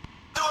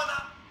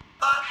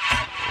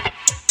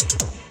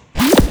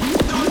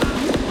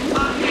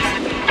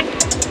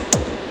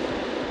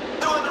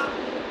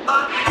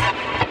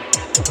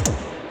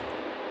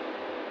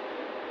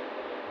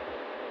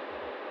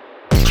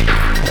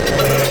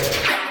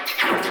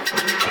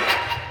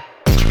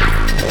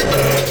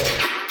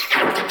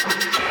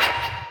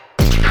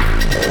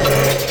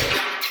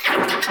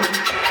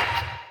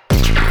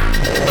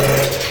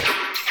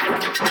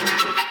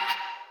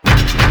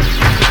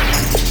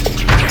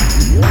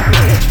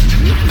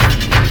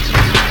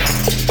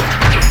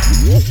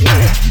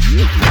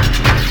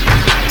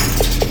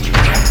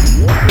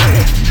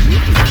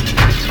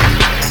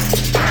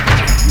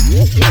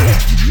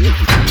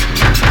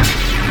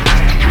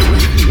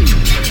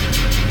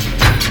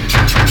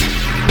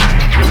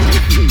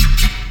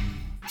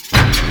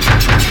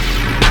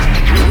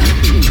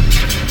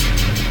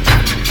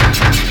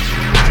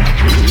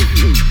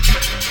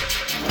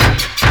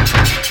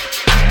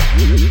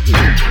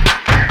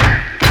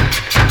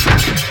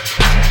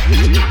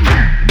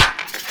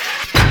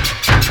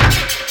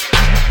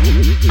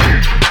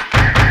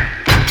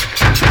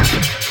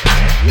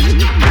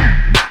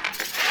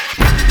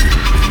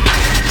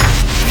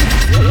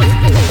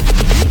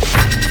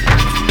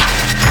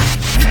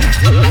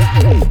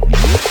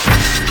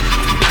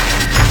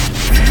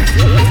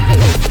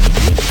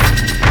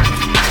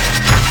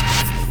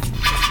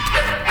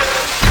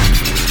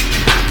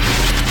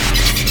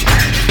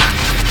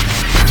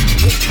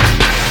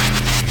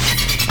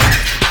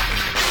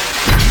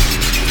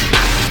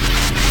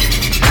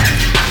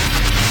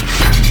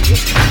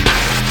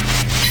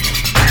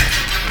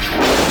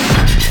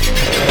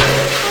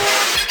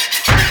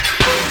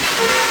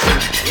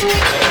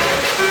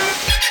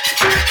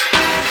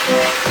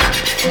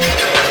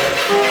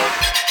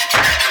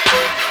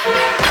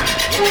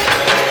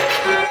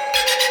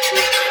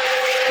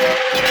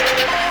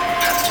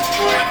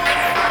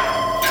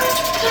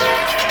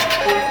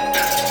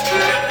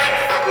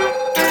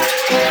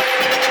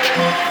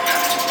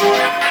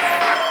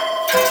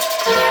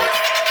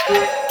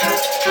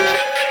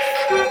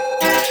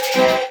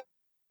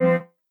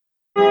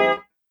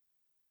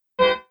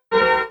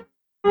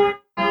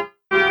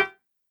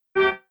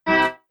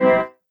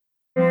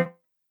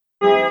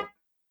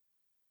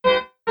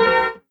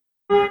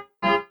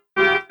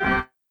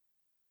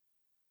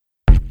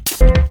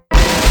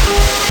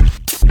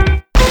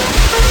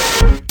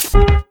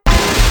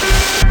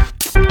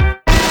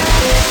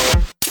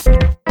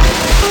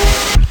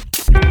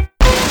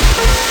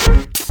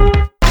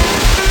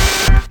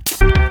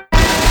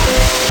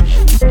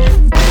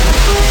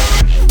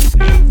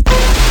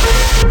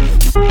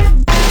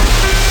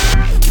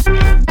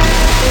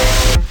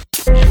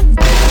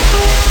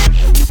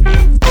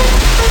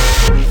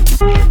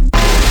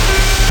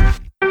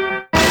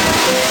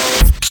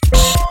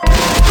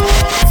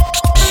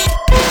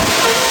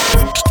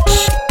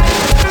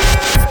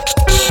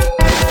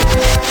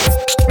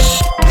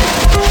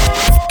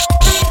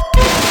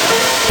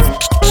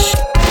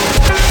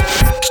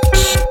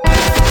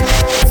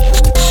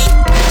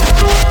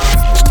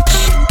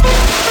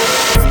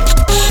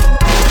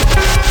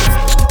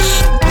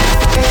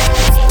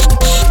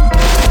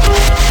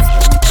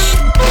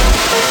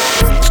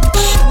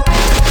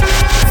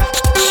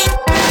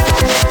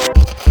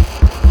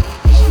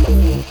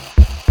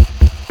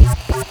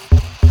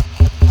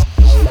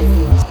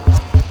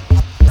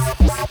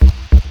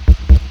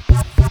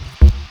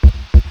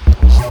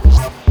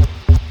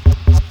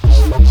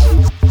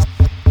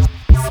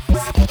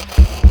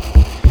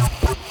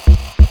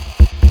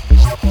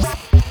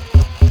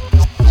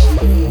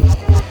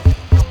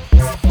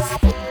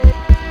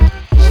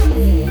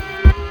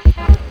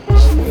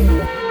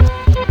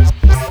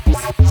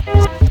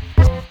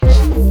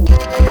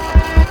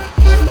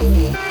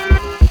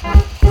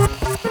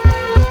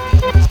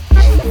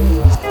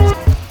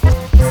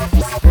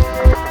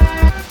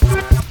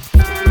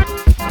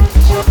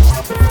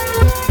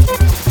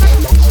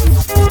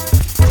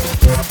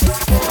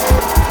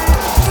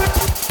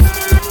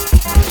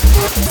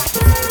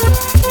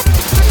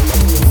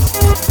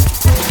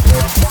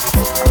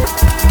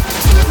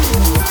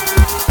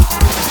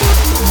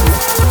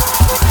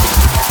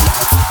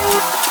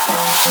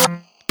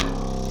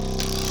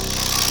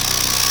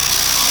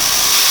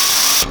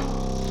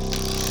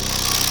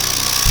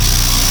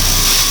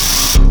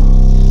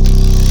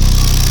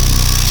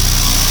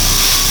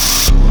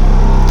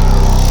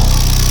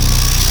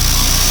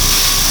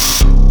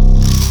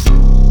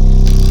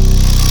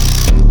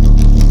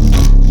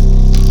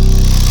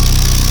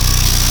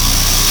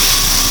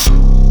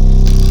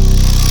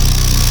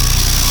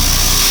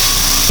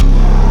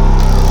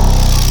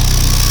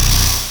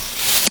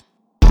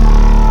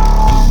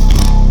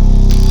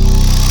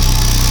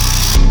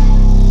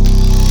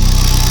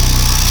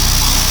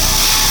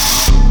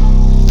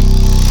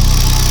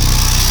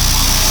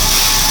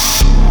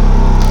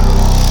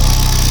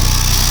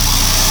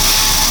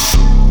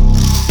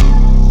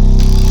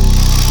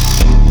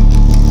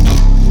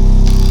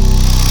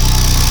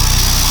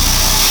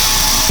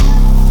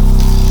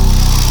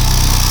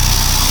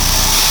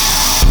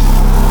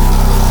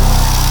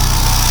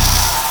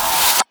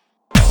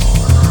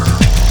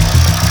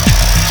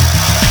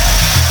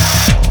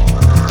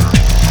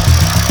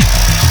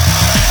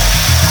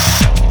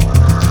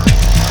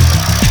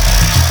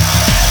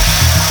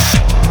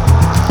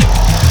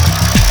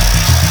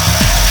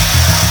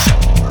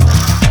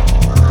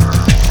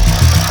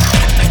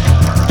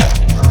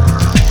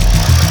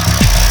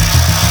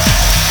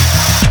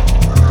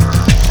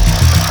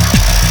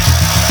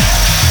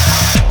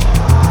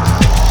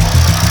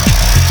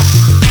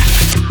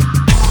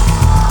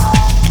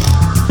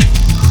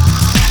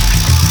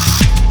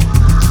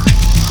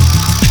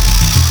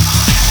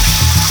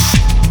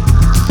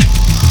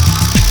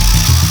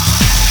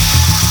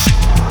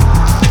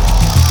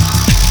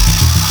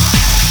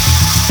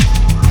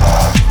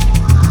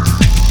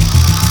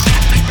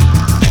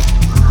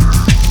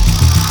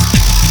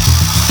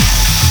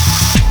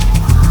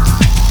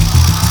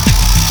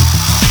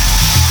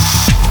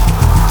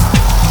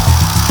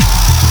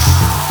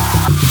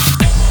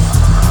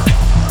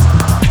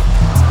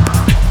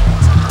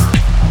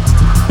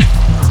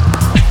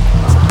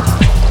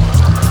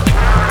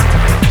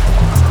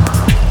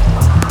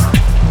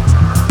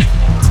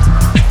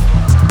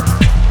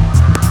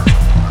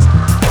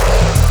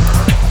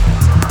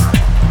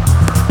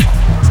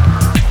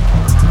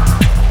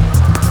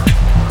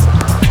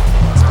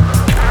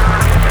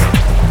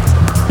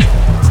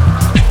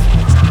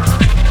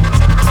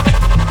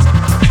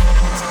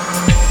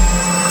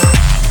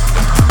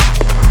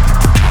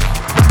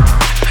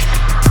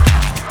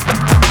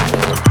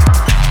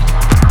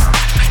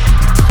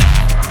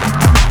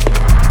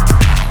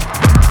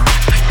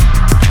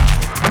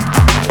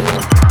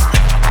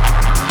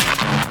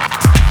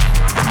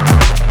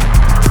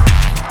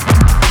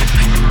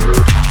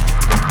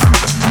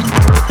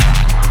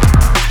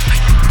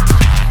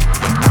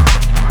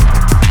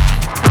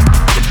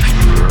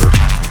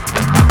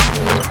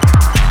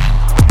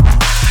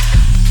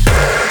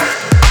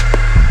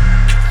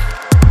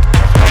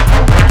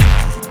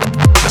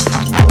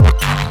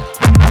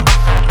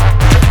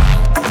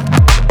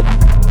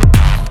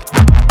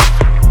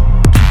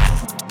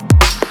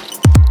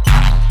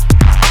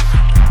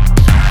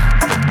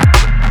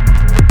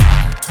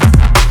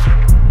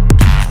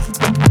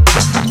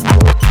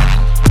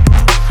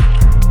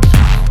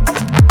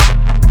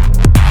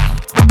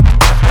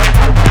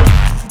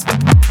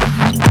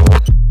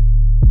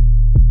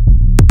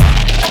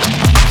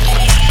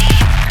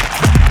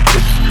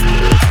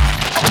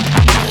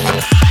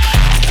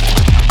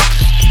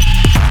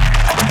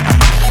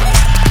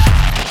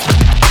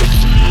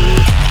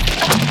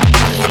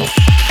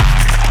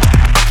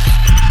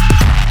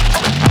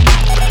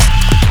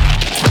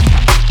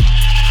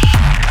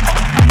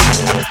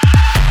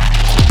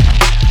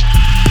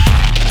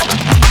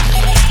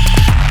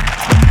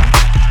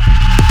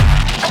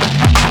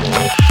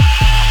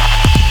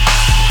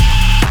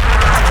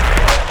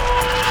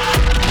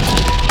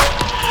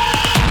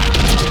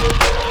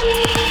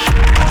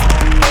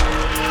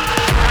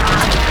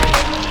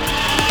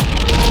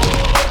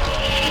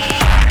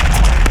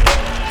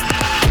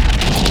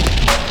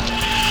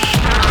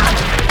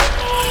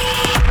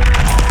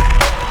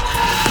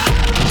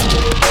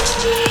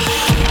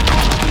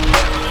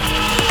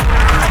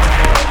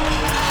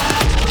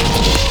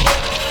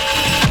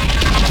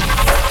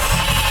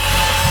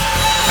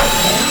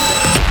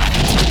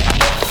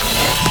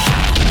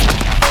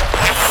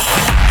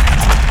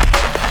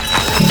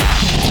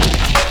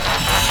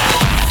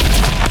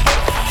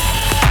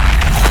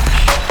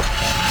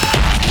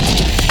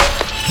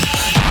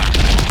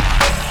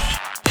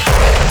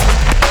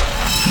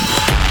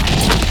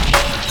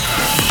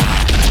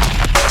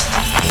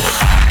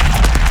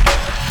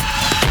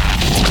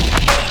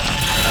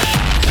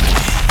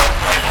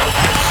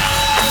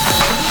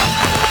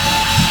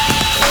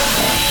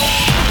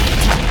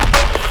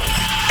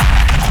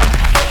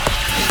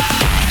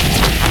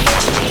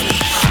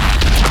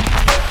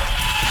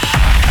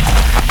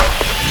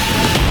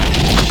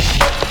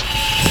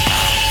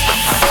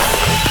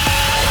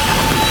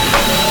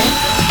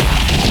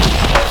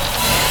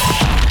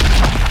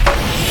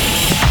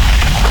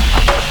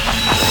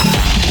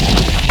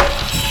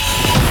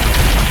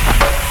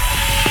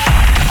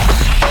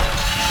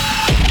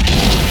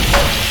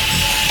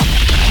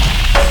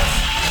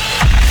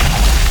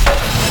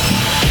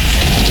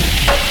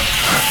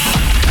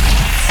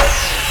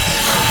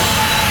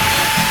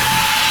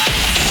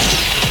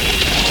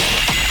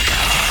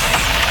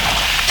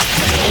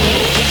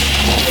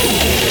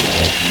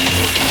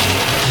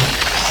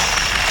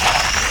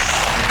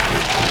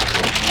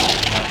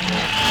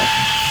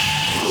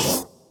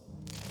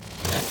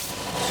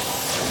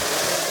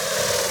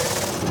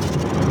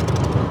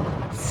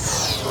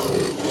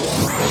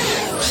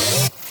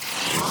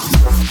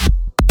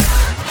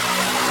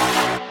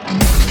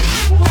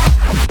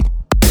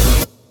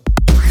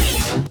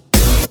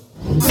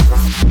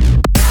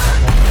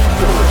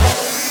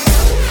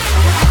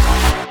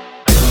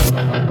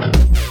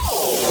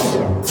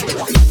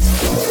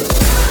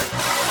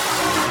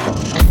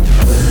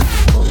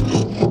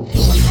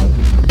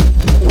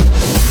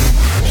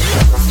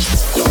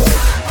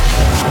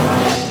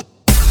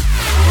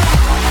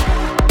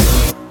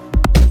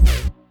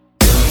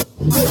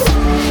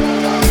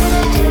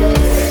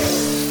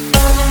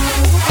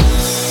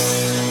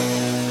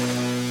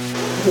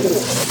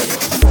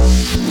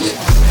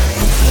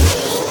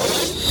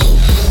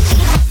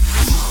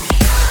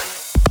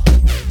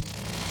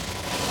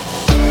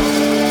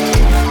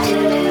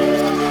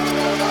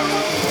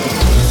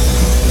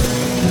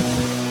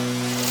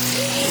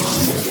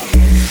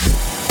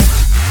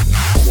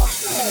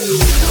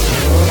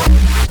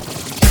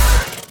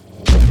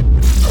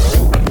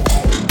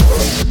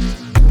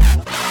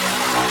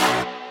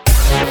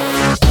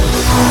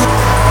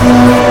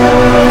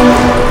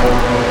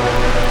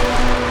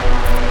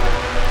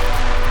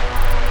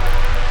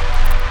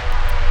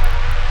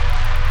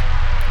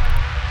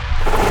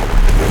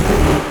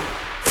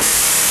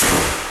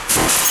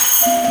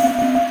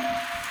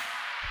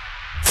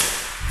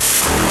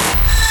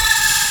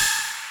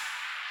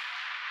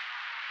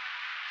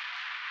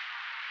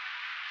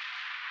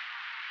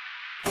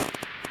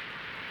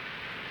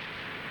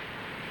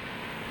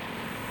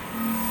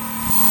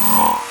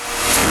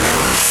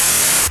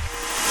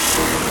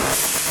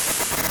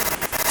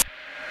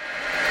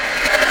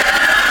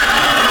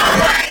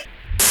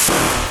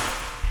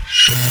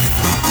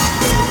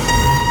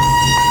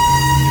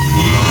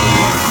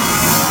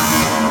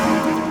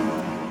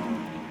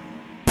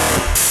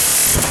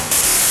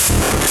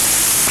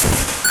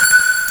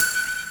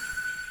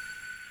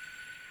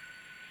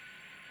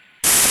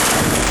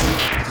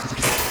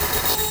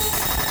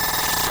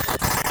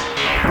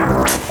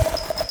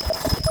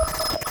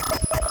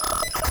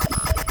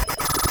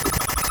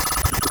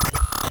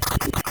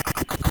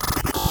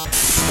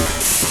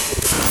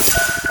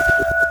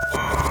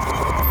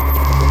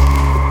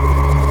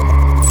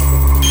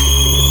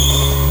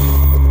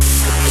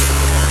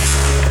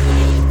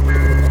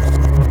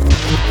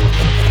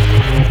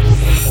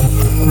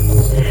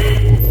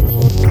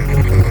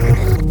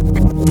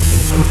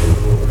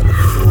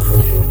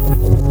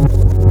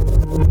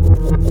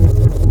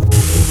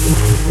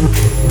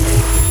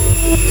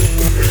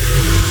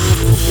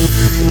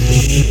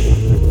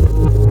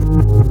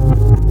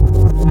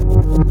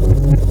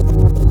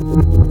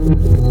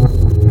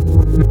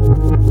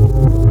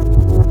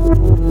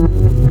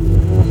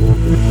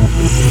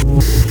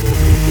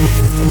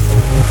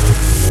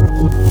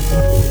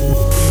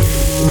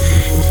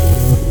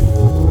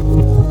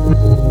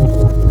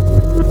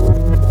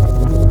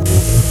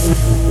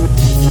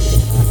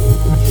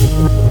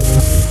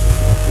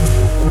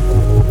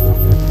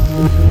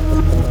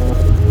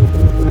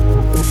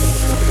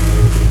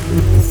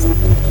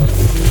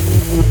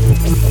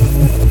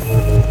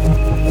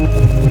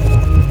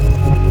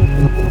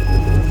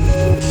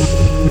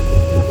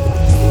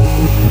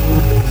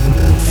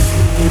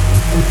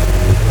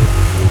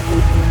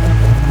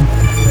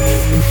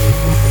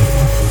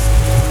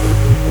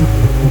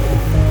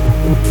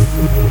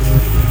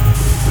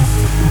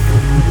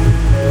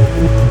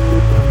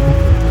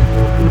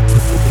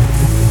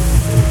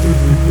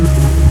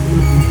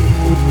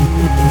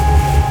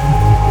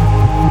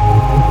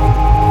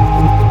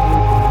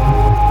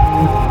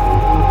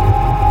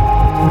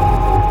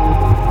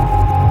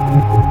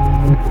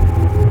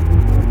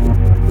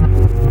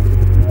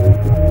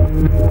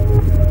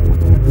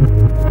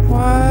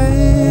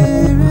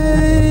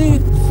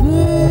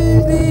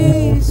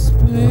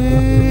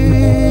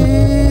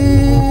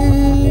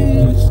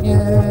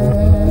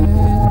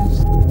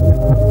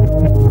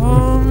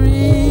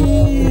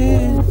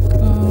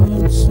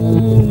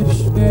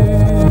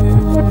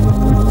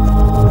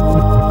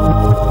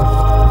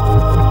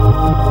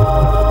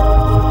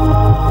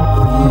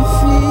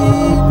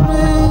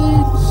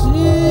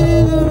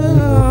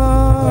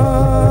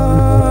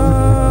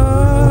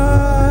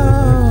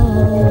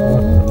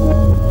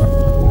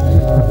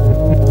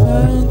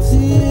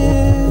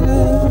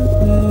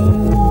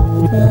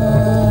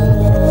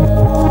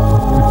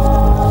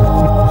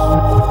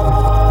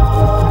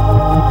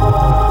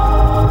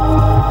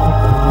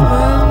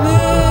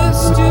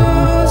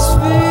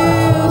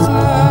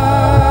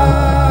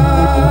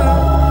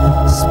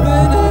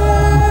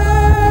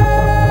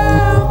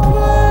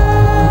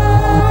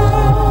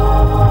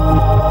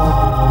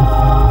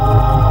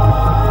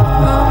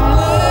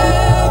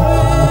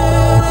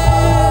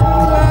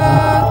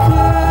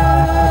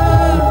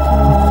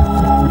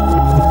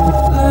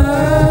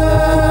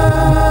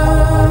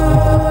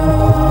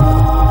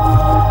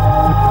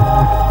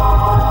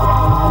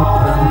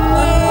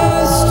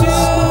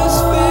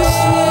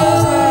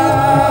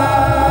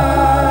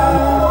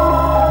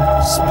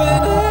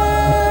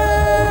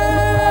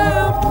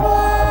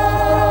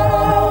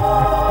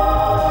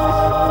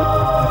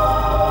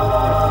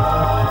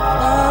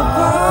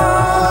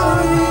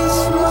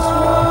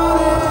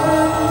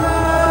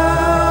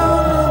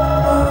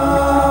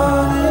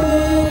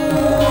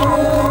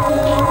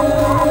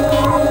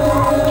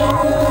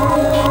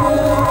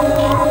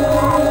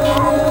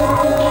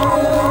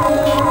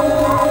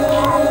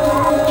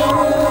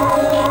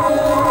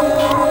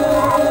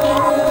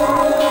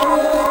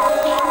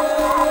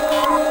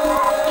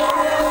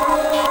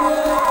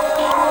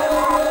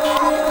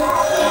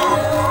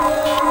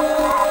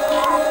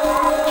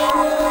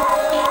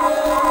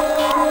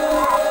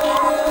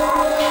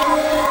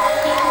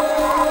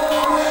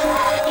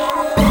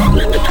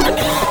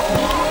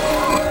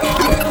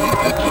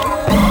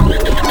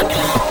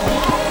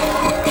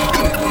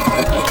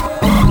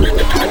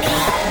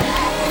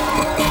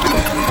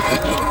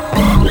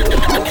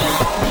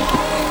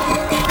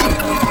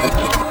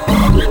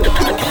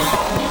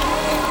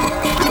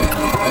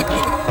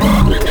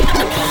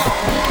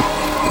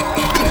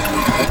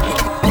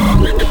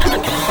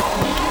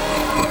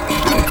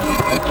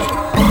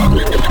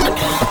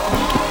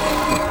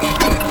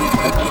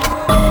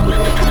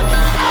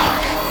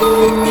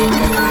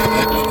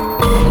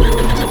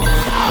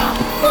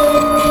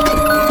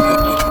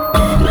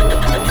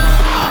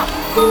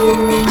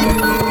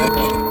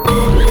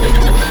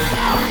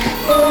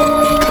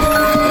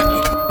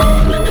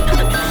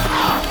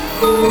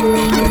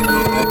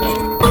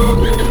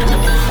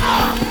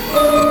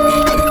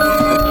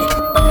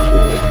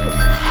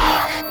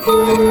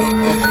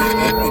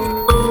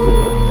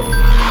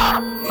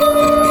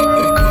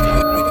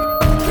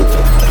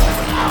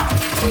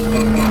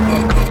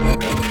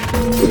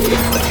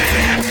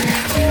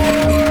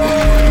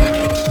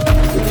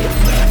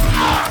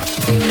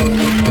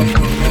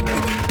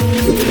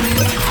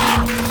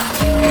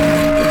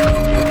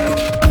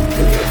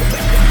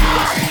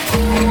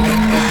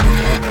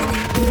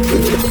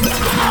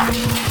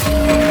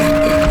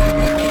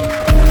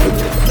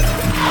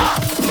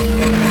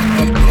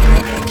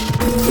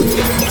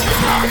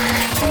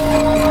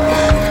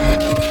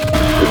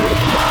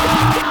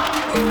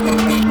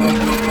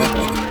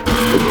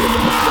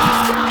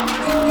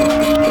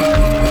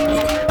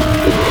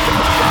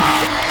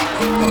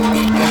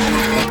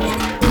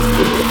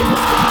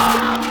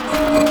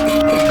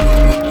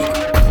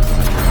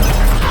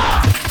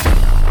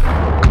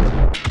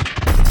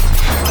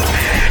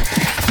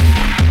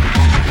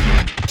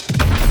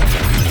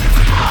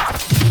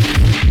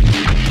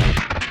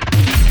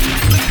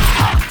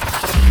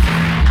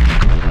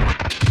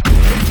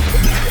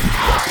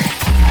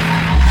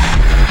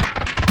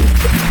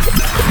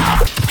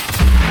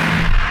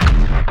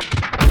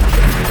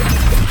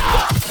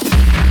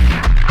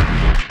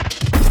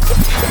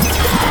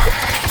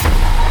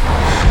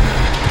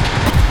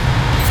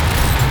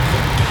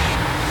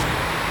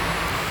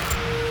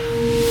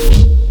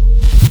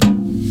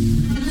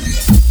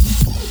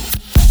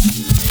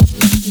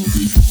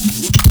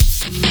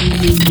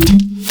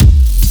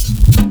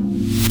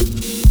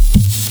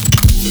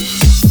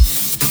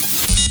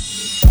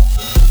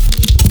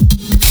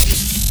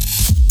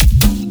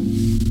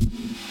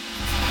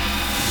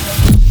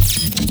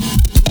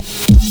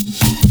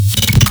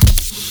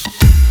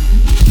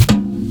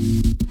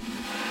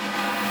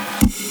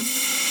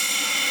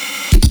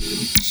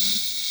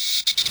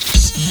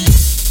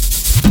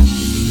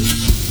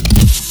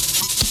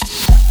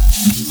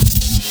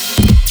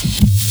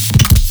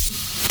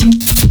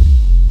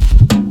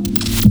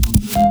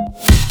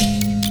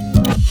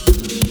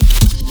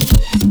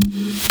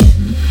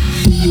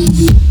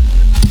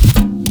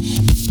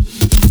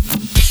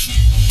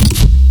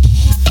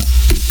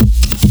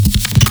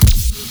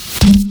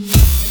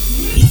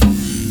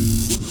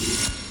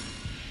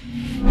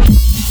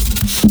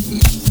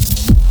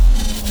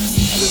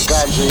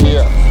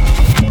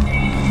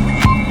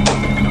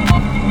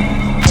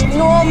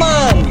 No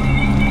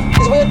man,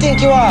 this is where you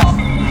think you are.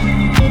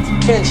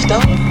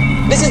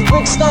 Trenchtown, this is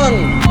Brixton,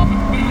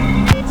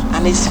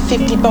 and it's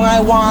 50 pound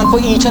I want for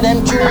each of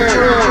them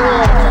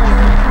tunes.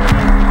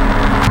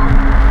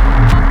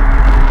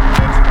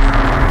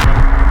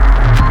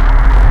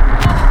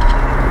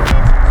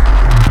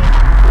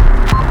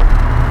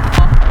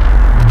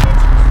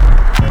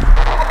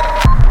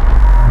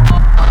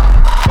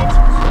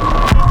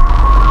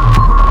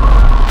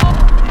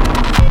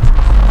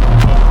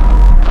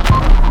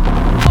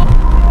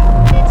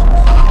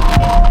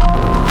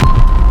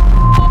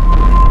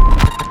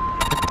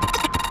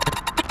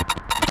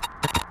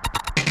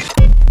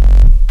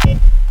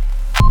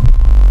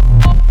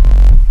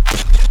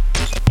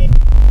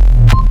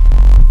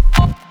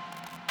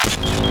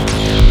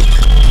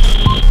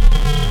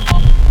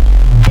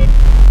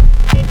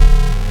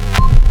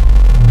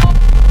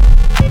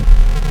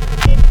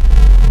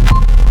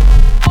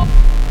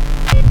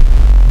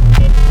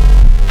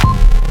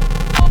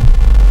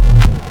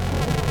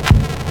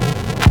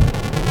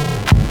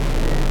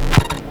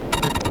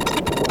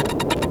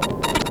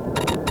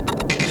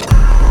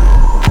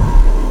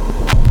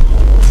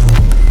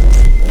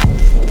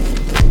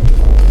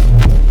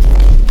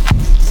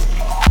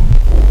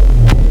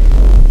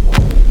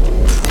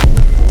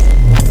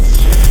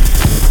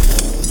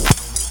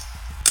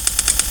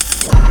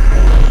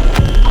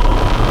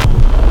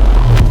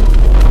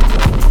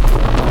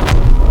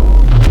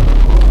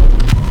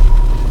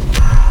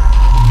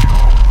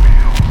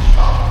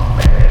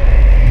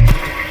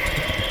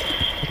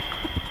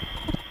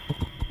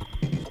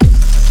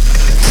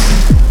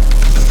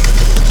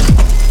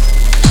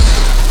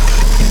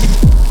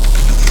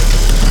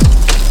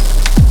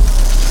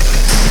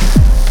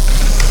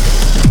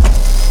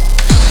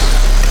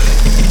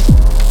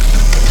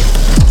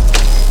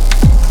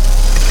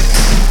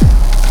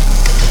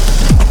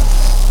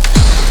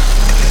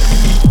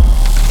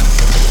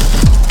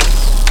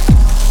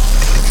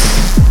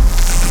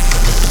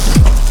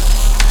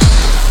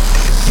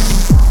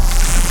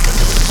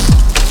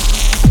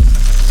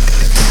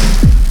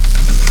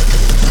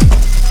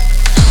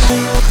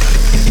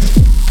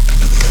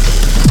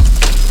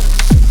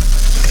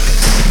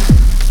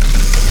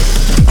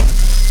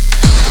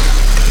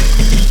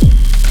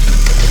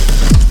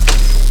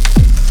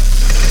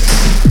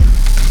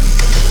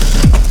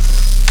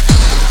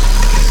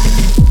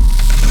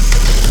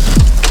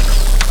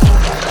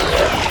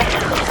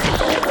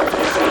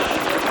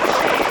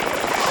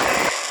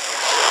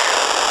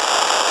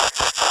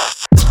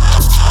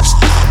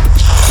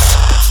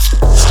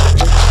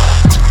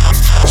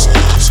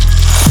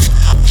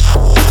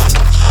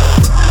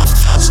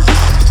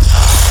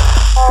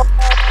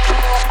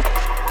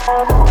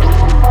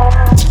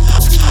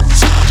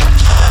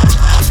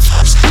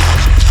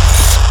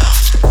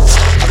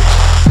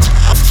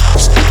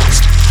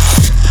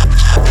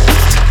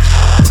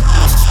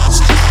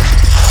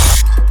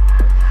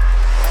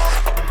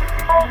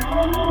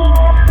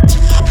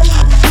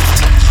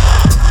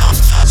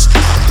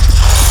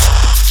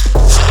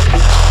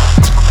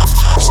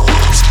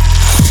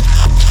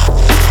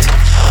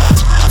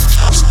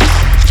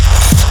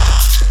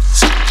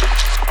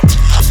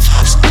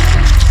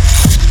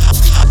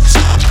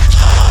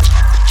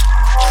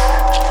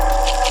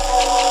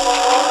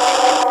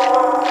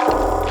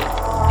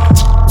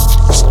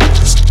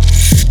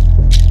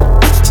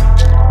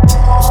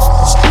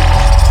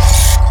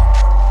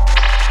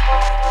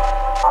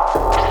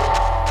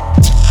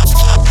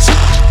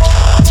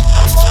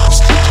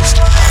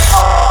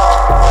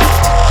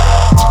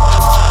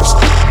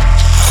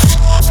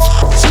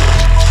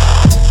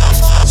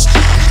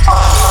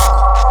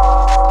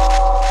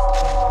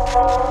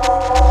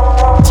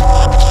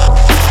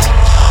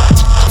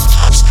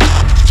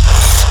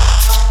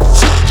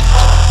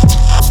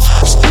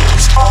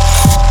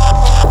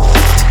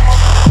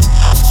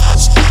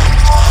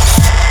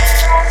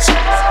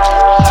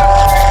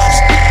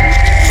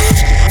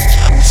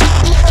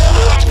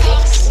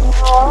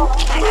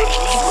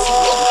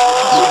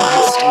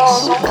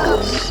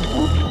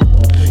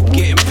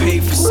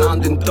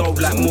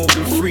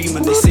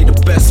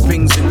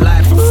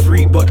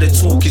 the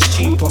talk is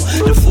cheaper,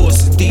 the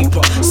force is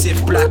deeper.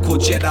 Sith black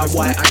or Jedi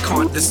white, I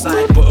can't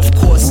decide, but of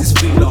course it's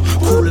realer.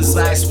 Cool as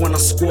ice when I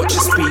scorch a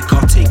speaker,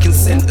 taking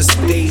center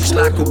stage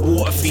like a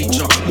water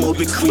feature.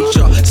 Morbid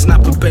creature,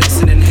 snap a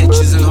Benson and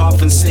hedges in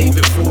half and save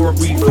it for a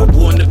reaper.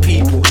 Warn the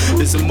people,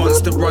 there's a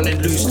monster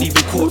running loose,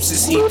 leaving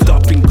corpses heaped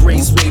up in grey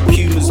suede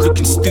pumas,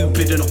 looking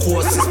stupid in a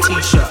horse's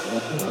t-shirt.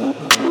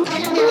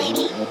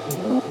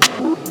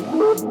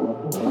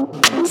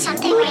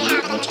 Something might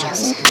happen to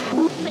us.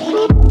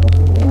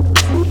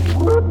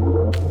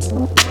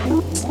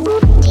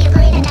 Do you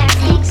believe in dark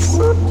things?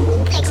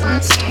 Like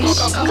monsters,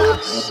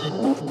 ghosts? Do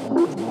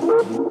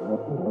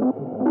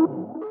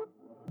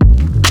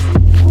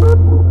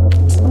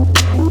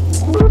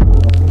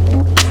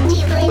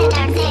you believe in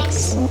dark things?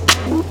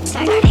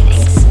 Dark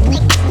things.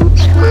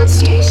 Like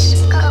monsters,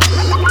 ghosts?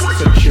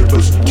 Send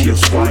shivers to your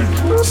spine.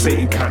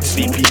 Satan can't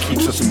sleep, he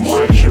keeps us in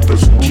mind.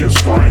 Shivers to your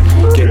spine.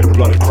 Get the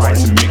blood of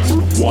Christ and mix it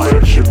with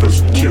wine.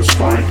 Shivers to your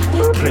spine.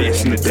 Play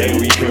us in the day,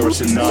 we hear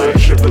us at night.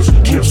 Shivers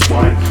to your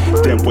spine.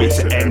 Then wait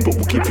to end, but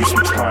we'll give you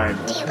some time.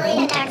 Do you believe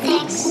in dark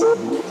things?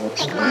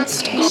 Like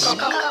monsters,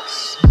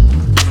 ghosts?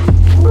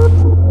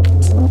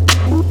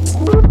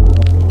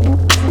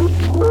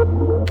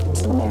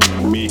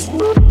 Me,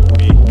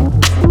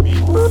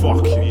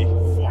 fuck me.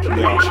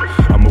 Yeah,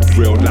 I'm a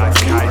real life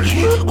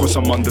kaiju, cause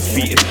I'm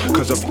undefeated,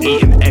 cause I've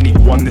eaten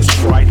anyone that's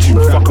tried to.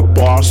 Fuck a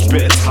bar,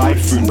 spit a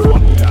typhoon.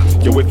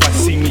 Yo, if I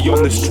see me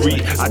on the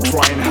street, I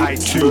try and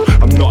hide too.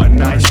 I'm not a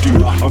nice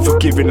dude, I'm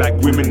forgiving like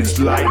women is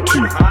lied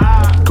to.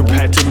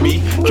 Compared to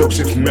me,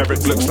 Joseph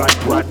Merrick looks like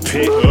Brad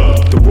Pitt.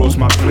 The world's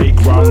my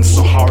playground,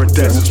 Sahara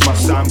Desert's my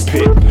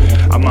sandpit.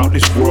 I'm out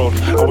this world,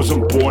 I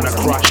wasn't born, I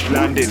crash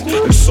landed.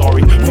 And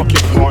sorry, fuck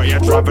your party,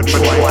 I'd rather try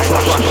and crash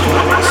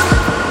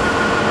planets.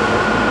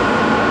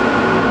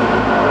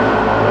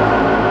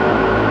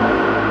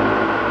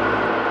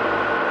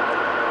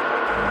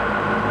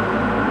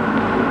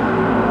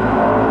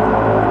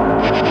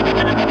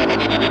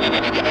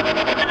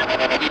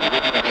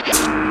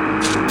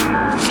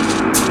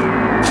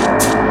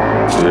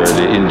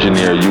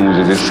 Engineer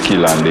uses his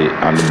skill on the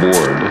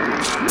board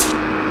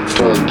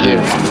to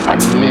give a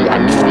new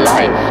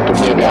life to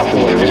maybe a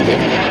full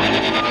rhythm.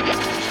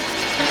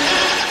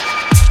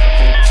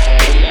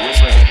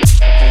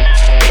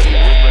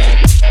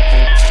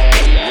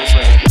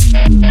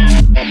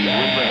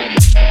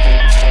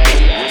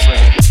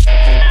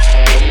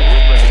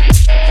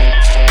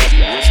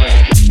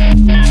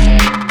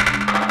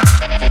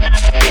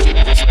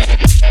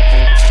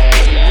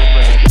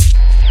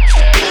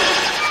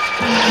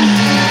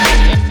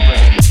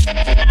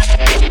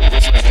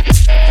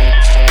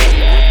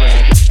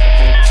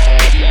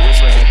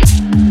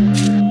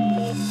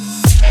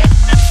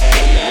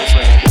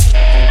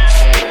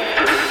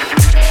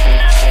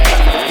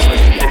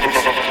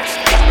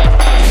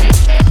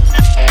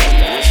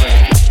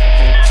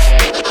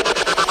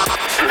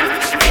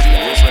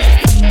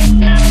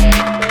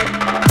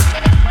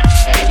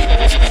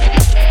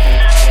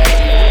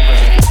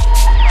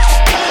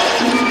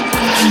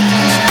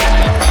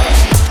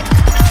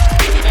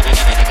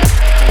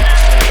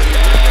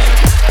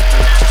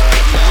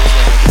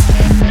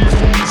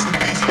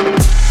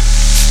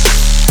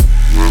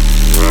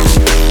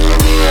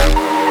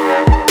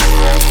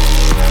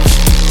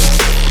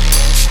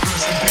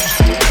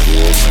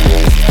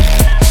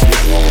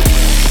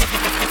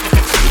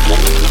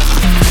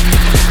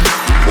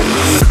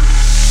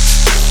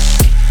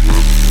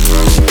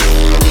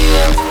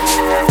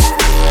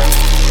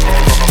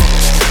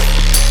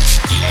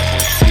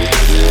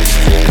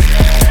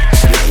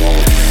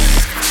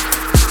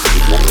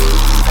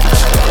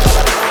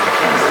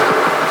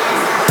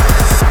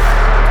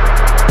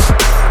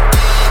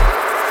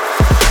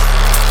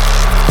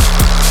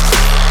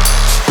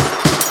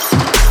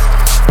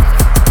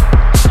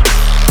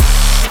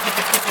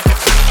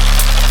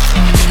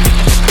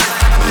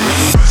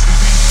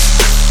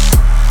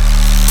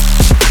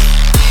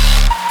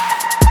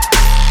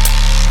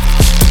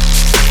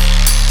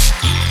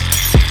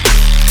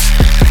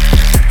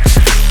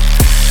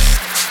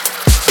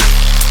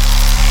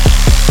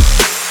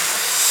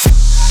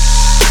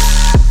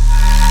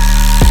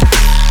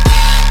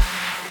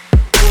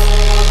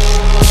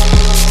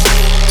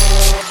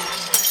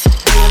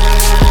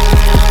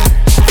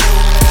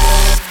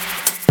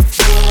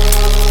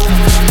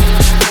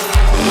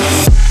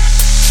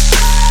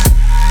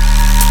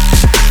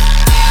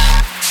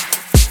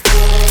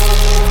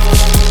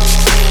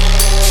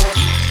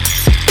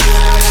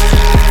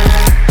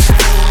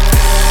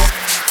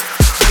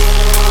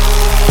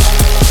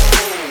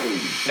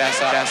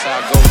 That's how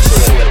I go to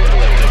it.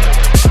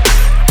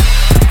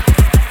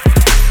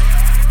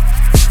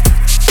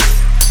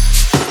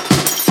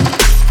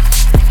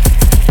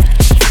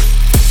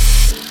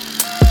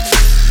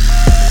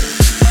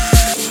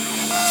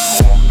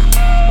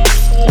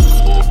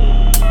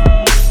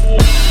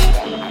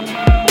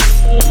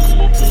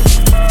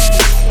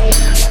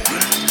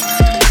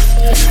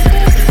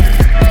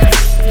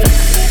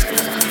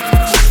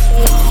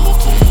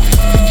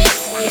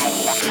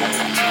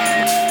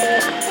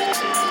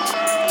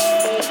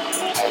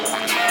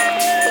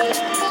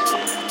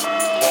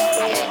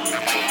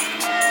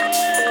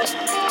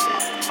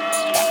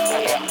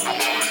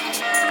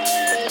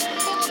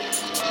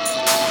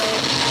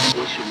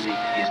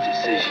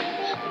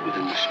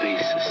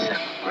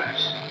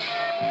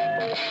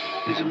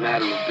 a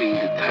matter of being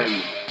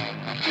determined.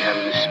 You have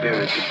the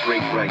spirit to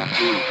break right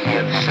through to the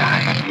other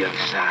side, the other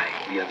side,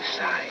 the other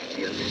side,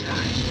 the other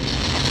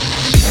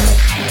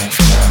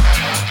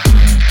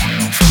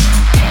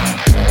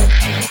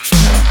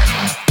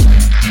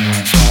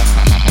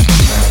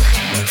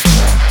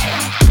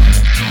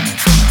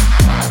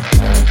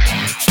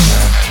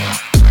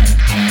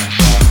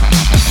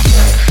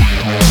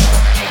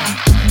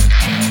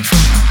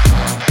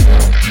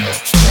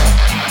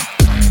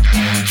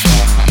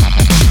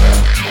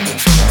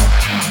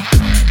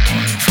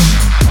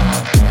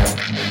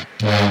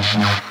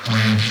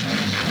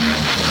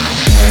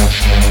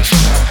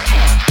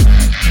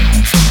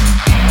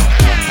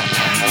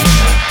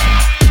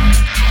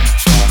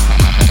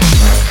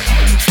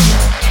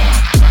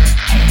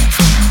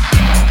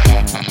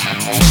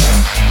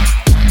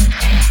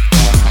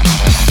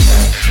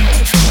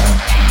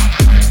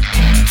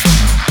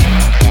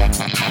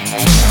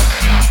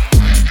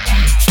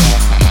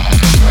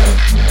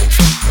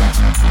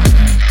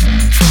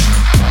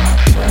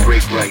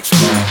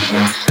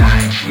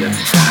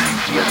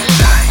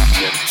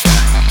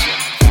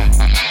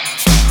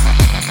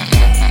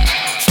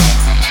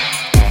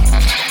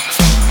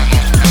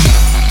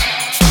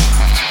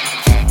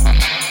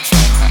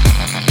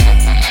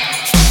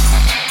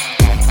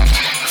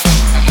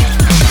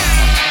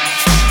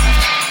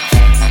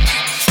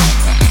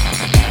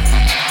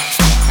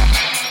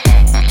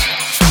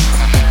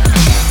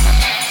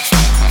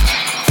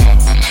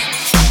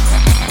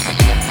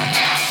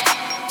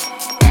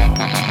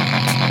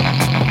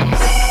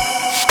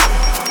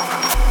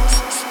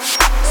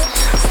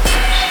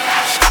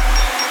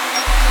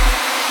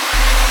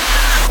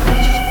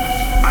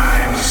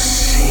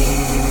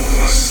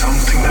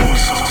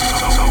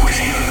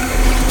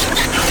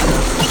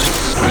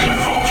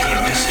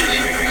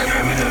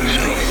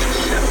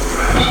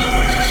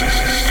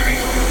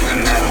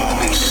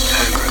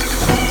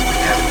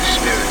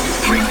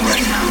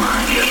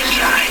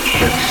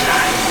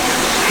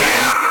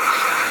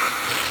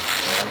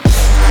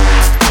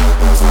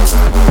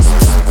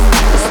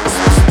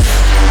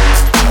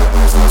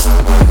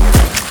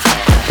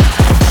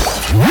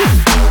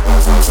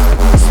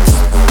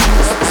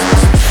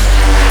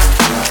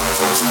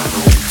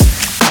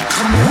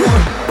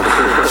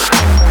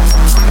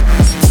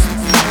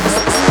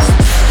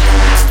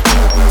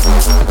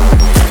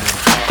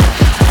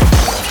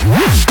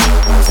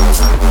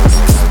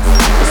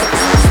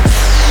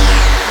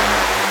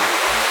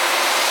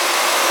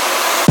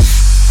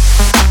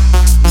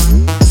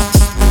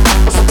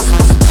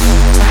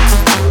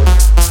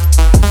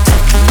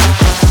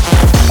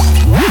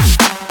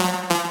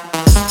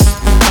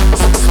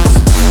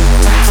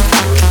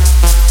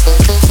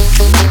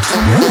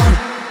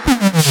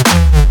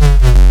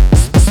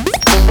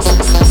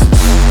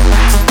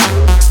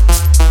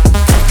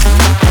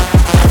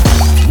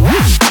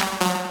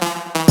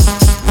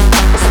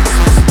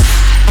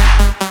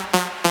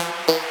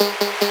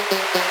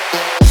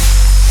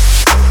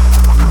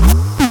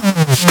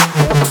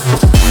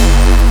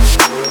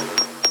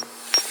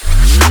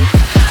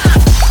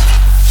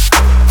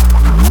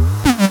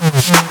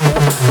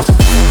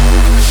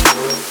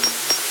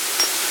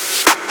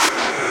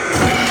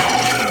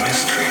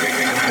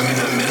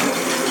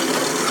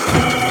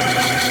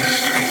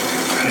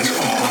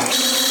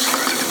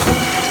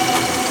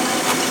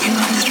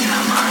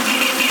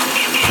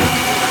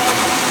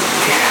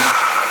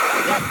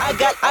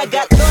I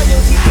got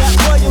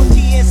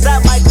loyalty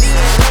inside my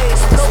DNA.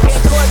 Cocaine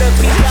quarter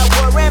piece, got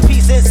war and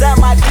peace inside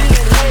my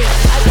DNA.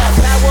 I got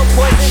power,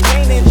 poison,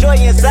 pain, and joy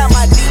inside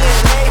my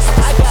DNA.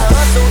 I got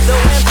hustle,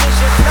 though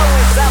ambition, flow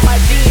inside my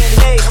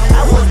DNA.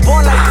 I was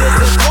born like this,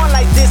 and born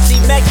like this,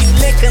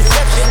 immaculate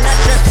conception. I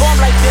transform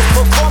like this,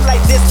 perform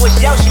like this,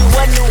 wish out you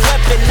a new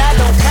weapon. I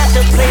don't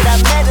contemplate, I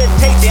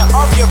meditate, then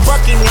off your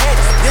fucking head.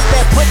 This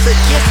that puts a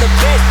kiss to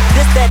bed.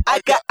 This that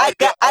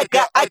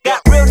I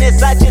got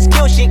realness, I just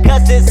kill shit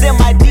cause it's in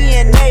my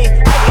DNA.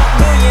 I got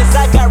millions,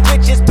 I got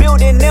riches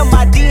building in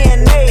my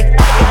DNA.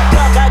 I got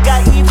dark, I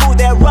got evil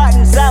that rot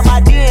inside my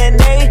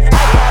DNA. I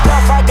got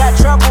love, I got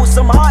trouble,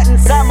 some heart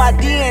inside my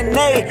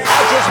DNA. I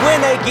just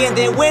win again,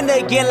 then win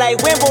again like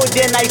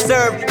Wimbledon I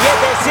serve. Yeah,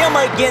 that's him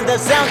again, the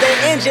sound the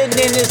engine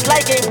in is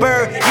like a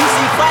bird. You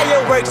see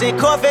fireworks and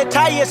Corvette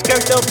tires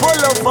skirt the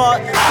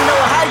boulevard. I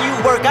know how you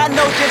work, I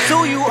know just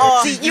who you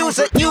are. See, use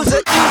a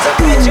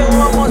bitch, your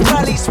hormones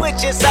probably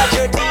switch inside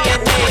your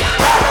DNA.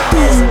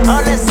 Problem is,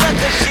 all that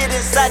sucker shit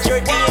inside your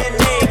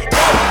DNA.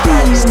 Daddy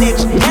probably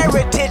snitch,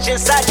 heritage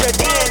inside your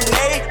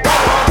DNA. That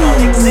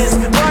won't exist,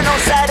 burn on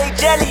side a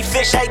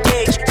jellyfish I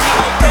gauge. See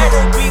my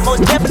pedigree,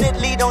 most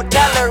definitely don't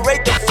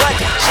tolerate the front.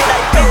 Shit I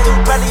been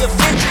through probably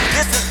offend you,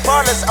 this is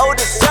Paula's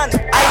oldest son.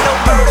 I know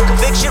murder,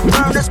 conviction,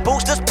 burners,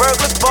 boosters,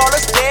 burglars,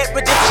 ballers, dead.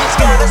 Redemption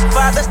scholars,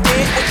 fathers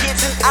dead with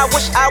kids and I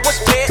wish I was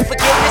fed.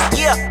 Forgiveness,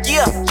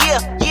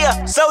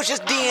 yeah, soldier's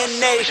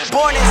DNA.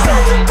 Born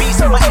inside the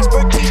beast, my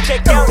expertise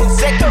checked out in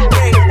second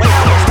grade. When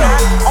I was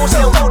 9, on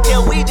sale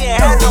hotel, we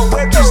didn't have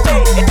nowhere to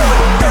stay. At 29,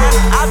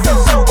 I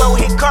felt so well,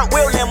 hit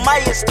cartwheel in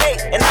my estate.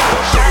 And I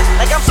gon' shine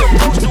like I'm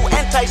supposed to,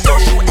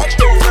 antisocial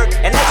extrovert.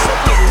 And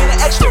excellent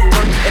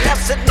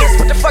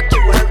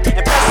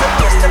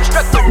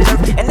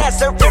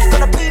death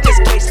gonna be this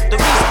case. The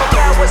reason my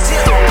vow was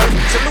here on earth.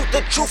 Salute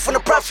the truth and the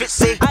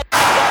prophecy. I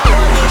got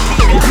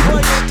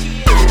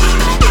royalty.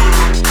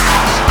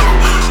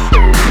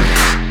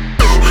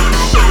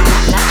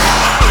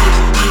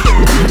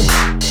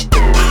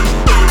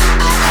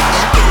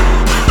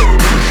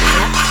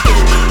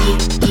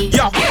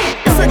 Yo,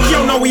 if a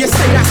girl know where you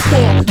say that's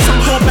for, some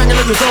poor banging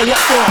niggas don't what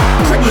for.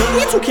 Pregnant,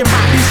 we talking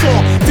about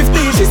before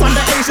 15, she's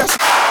underage, that's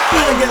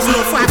against no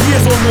 5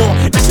 years or more.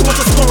 Now she wants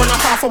a score and a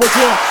half of a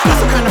draw.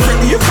 That's the kind of friend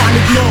that you can't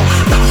ignore.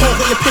 That whole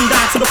got you pinned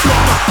down to the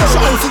floor.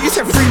 Shut over, you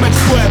said 3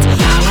 magic words.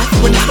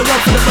 When that's the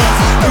one for the birds.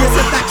 When you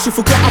said that, she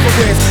forgot other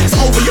words. It's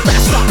over, you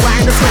better start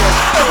writing the prayers.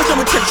 There was no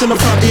intention of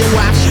her being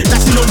wife. Now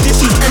she knows this,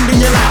 she's ending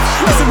your life.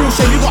 It's a real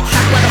shame you got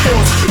hacked by the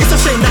horse. It's a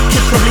shame that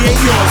kid probably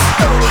ain't yours.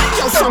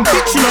 Yo, some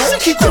bitch, you know.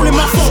 She keep calling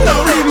my phone.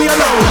 Don't leave me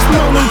alone. That's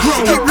moan and groan.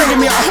 She keep ringing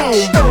me at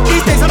home.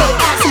 These days I don't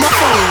answer my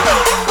phone.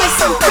 Where's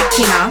some bitch,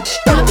 you know?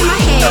 All up in my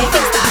hair,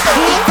 fix that up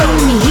here. Follow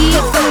me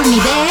here, follow me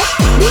there.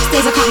 These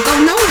days I can't go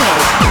nowhere.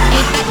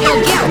 Ain't that your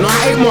girl? No,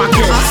 I ain't my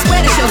girl. I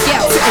swear that's your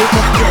girl. It ain't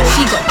my girl.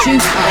 She got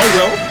juice out. Oh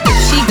well.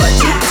 She got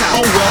jacked out.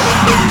 Oh well.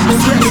 I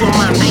swear it's your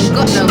man. I ain't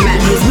got no man.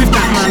 He was with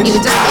that man. He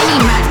was just any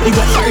man. He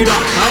got hurried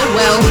up. Oh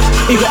well.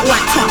 He got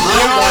whacked up. Oh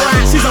well.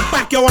 Alright, she's a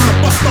bad girl on the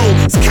bus though.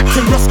 It's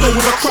Captain Roscoe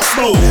with a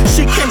crossbow.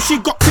 She came, she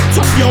got kicked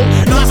off, yo.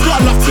 Now that's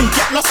not enough to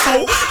get lost,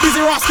 ho.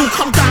 Busy rascal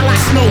come down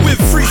like snow. With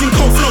freezing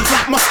cold flows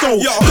like Moscow.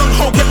 Gun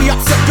ho, get me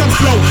upset, guns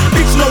blow.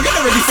 Bitch, no, you're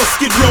not ready for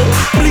skid row.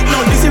 Bleak,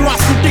 no, busy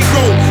rascal, dig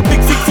roll.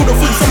 Big feet for the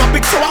fools on my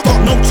big toe. I got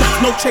no chaps,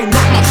 no chain,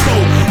 not much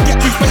though. Get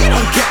beef, but you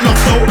don't get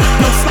nothing though.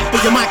 No slap,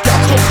 but you might get a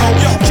coco.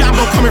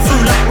 Jambo coming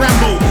through like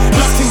Rambo.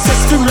 Lost in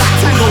takes two like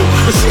Tango.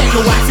 But she ain't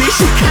no wifey,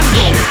 she can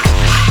go.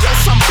 Yo,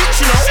 some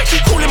bitch, you know. She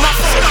keep calling my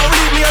phone, don't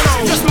leave me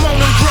alone. Just moan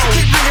and groan,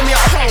 keep ringing me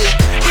at home.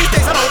 These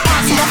days I don't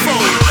answer my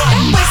phone.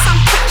 Where's some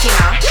bitch, you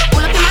know?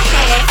 All up in my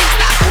hair, fix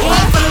that up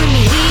here. Follow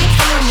me here,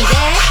 follow me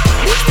there.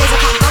 These days I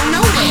can't go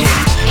nowhere.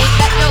 Ain't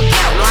that your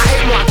girl? No, I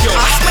ain't my girl.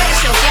 I swear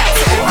it's your girl.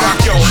 It ain't my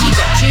girl. She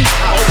got juice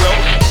out. Oh well.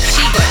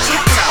 She got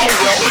jacked out. Oh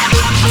well.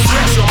 I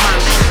swear it's your man.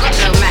 I ain't got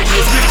no man.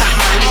 He's with that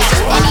man. He was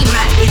just any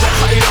man. He got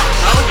hurried up.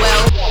 Oh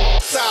well.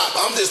 Stop,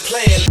 I'm just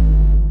playing.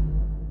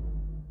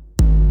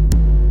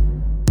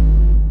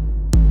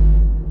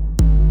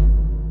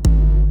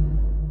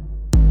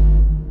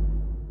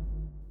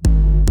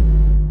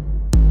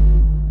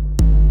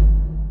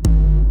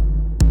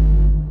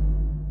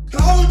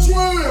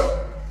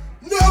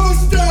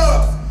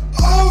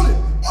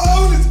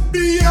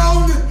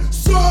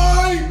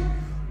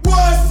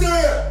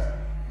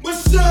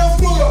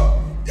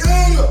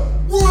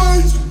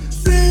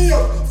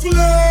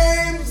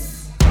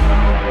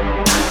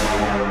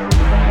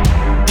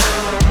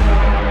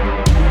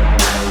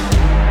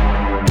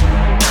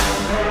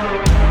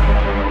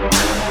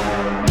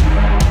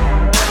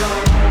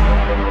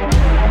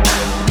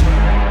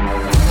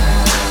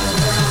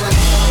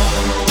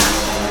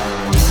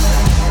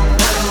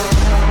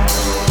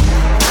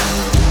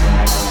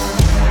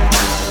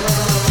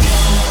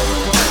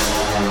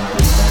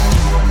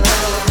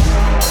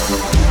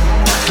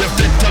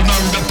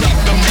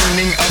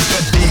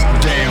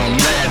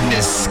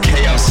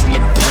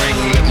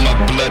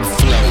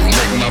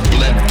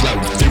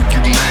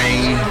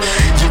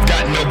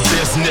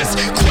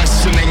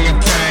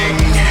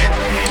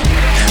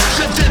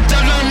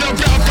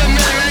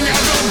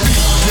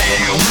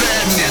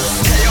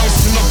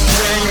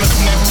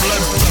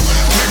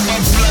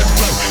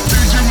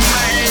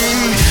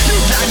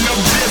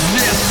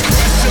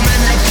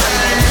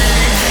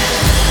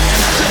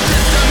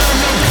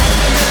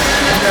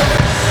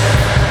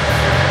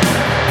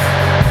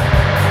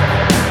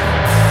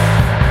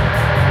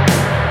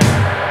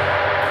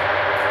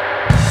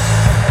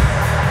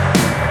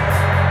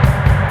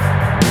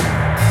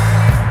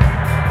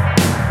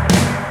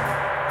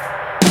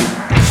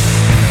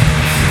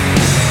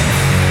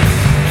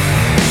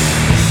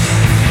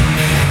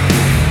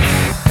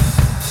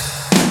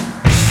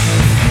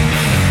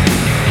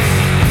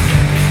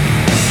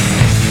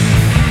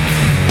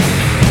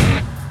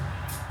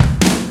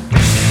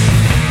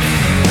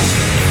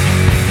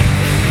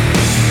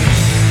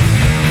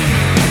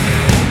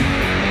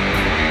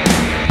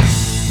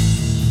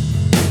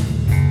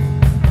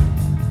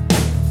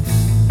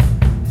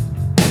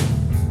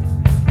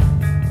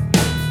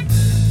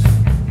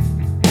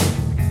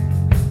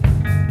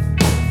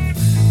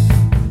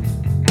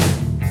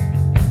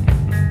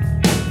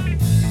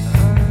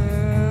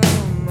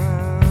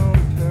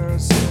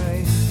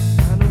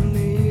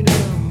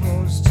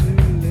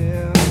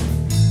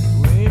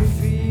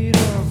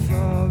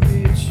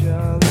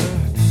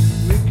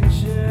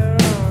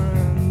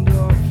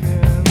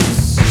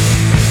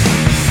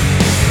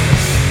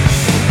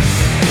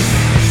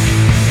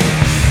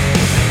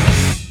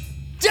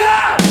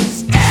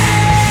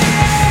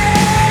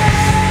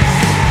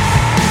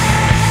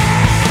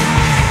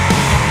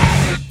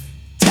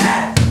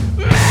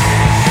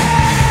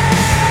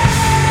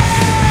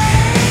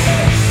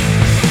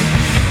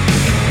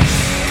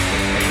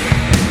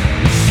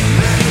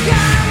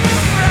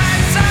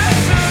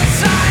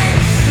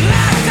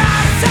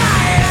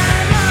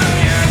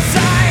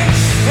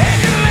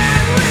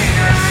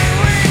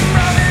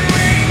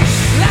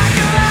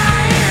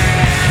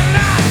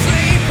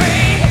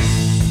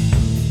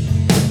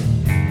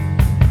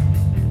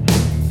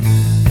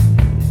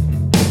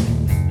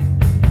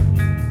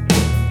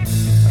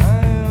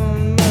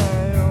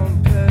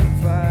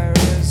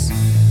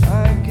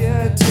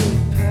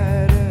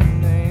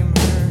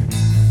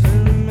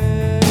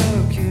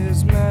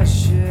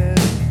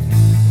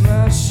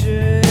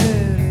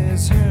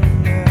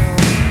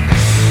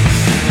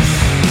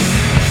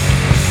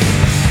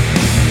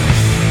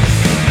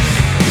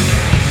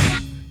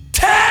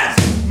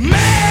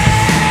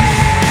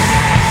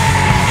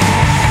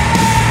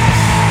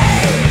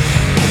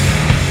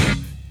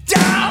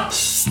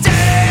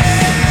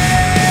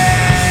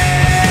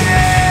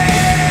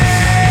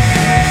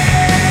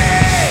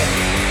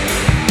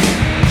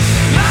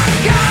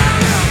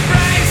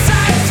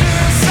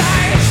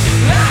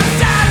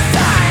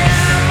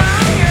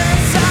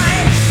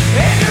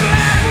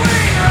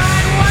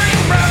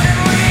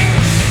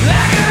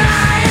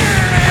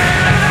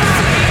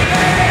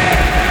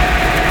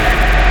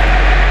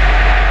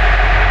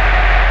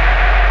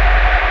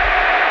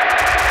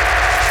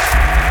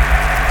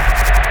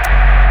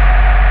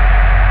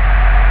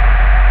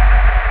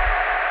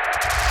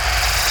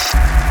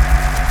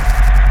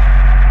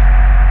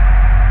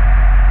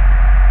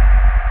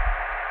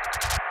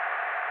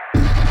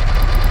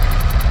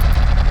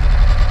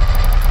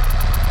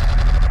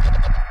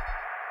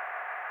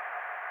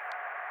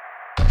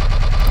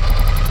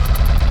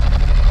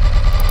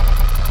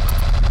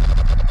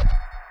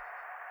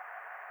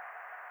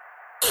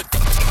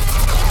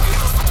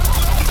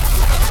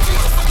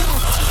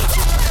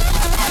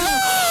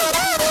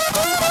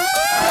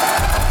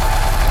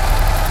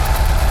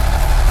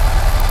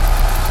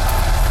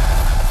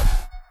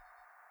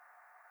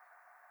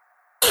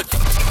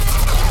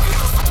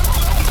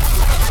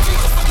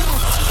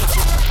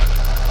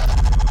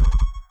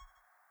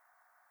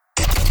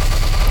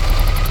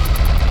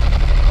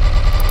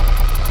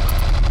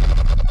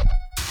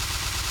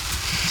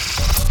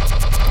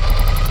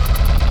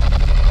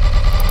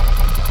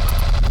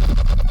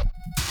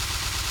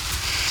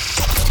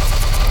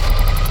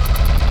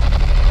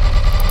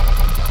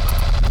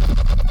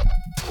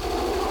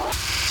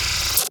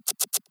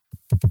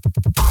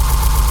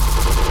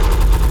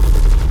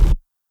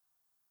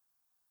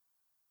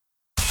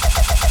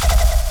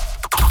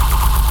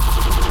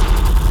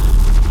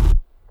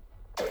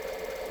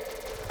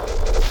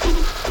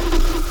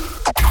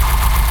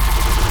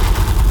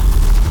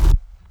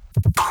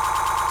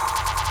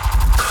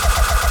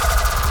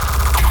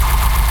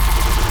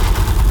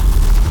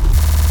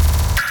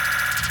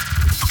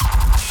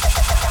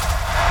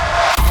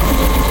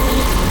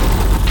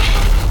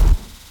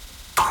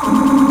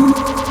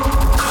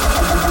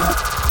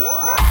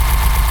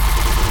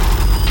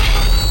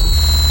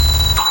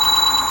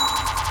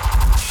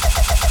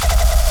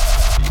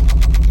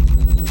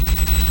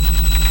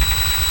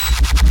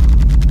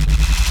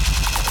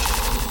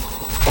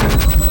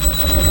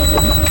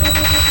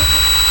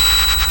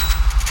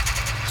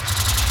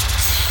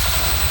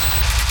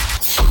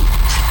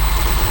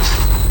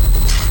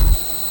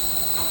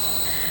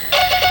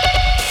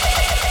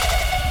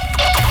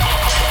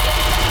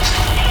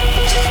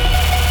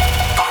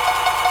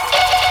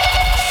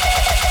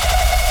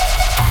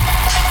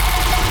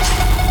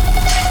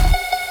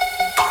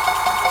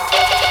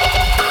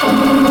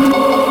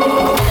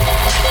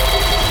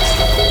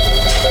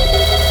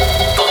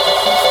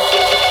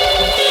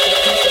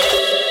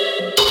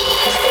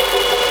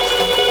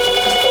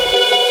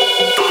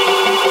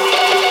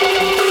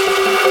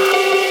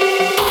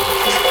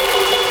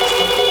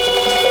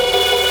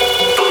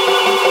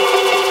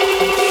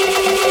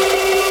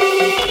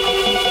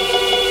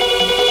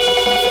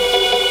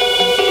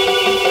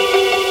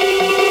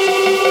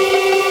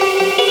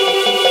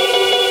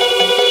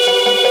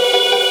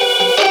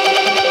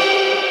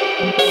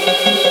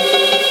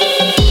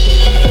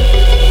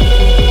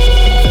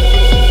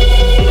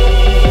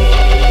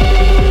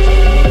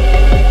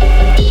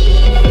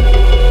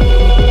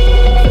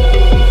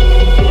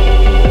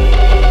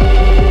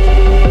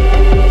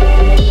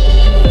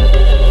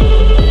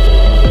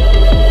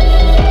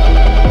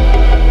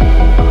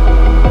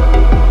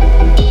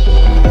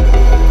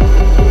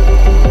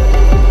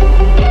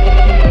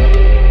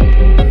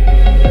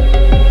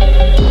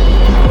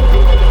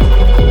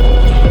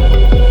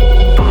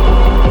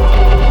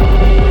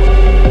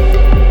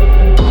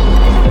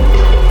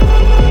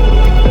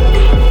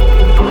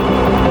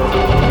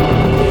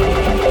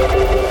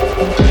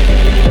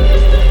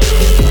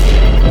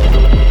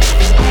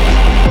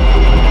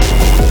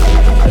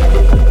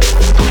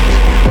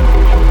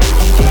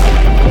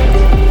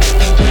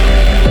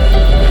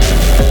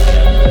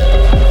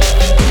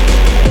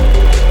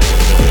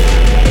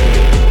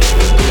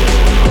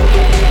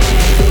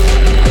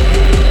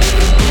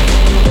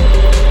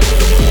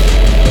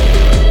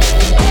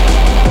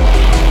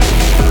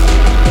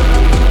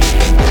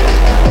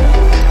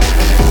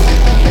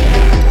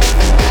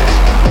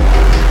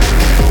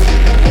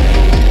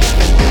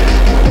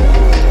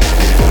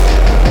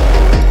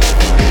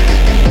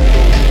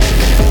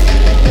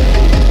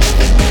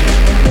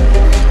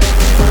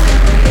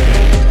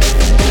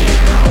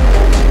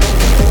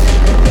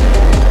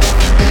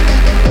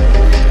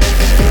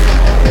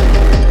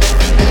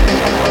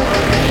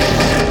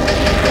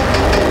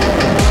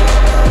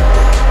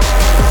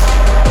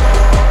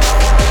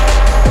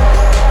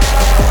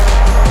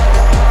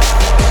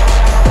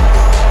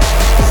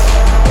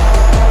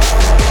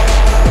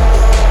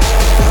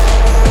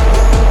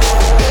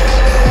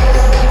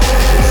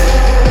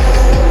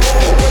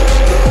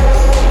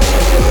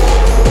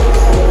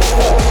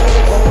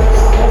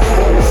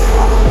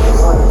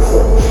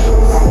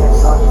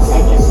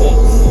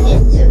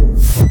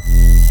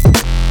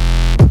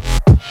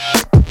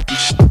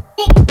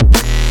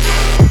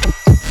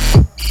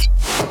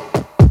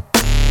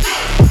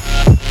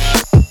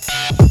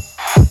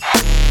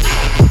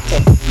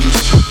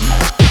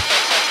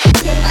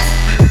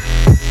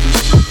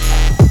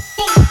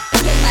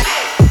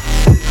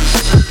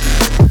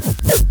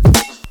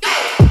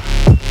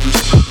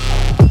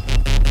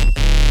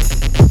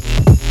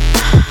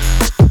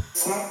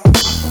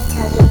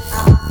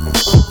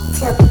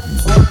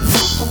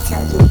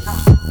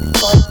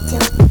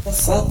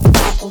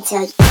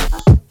 tell you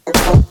the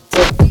point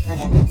to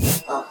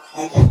oh,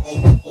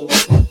 everything you need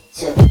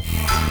to.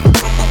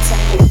 I can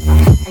tell you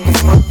and the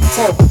point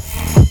too.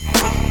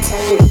 I can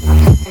tell you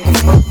and the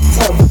point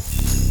too.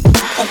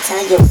 I can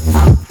tell you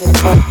and the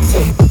point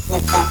too. You're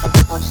back at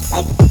the point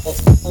like this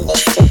and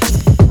this too.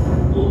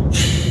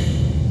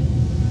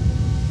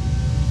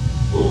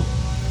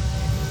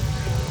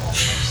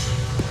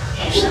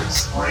 Agents,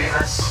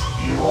 Ravens,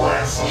 evil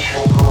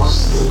ancestral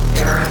ghosts,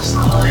 parents,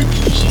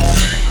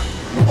 politicians.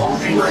 All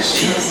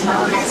English is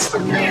known as the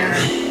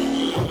mayor.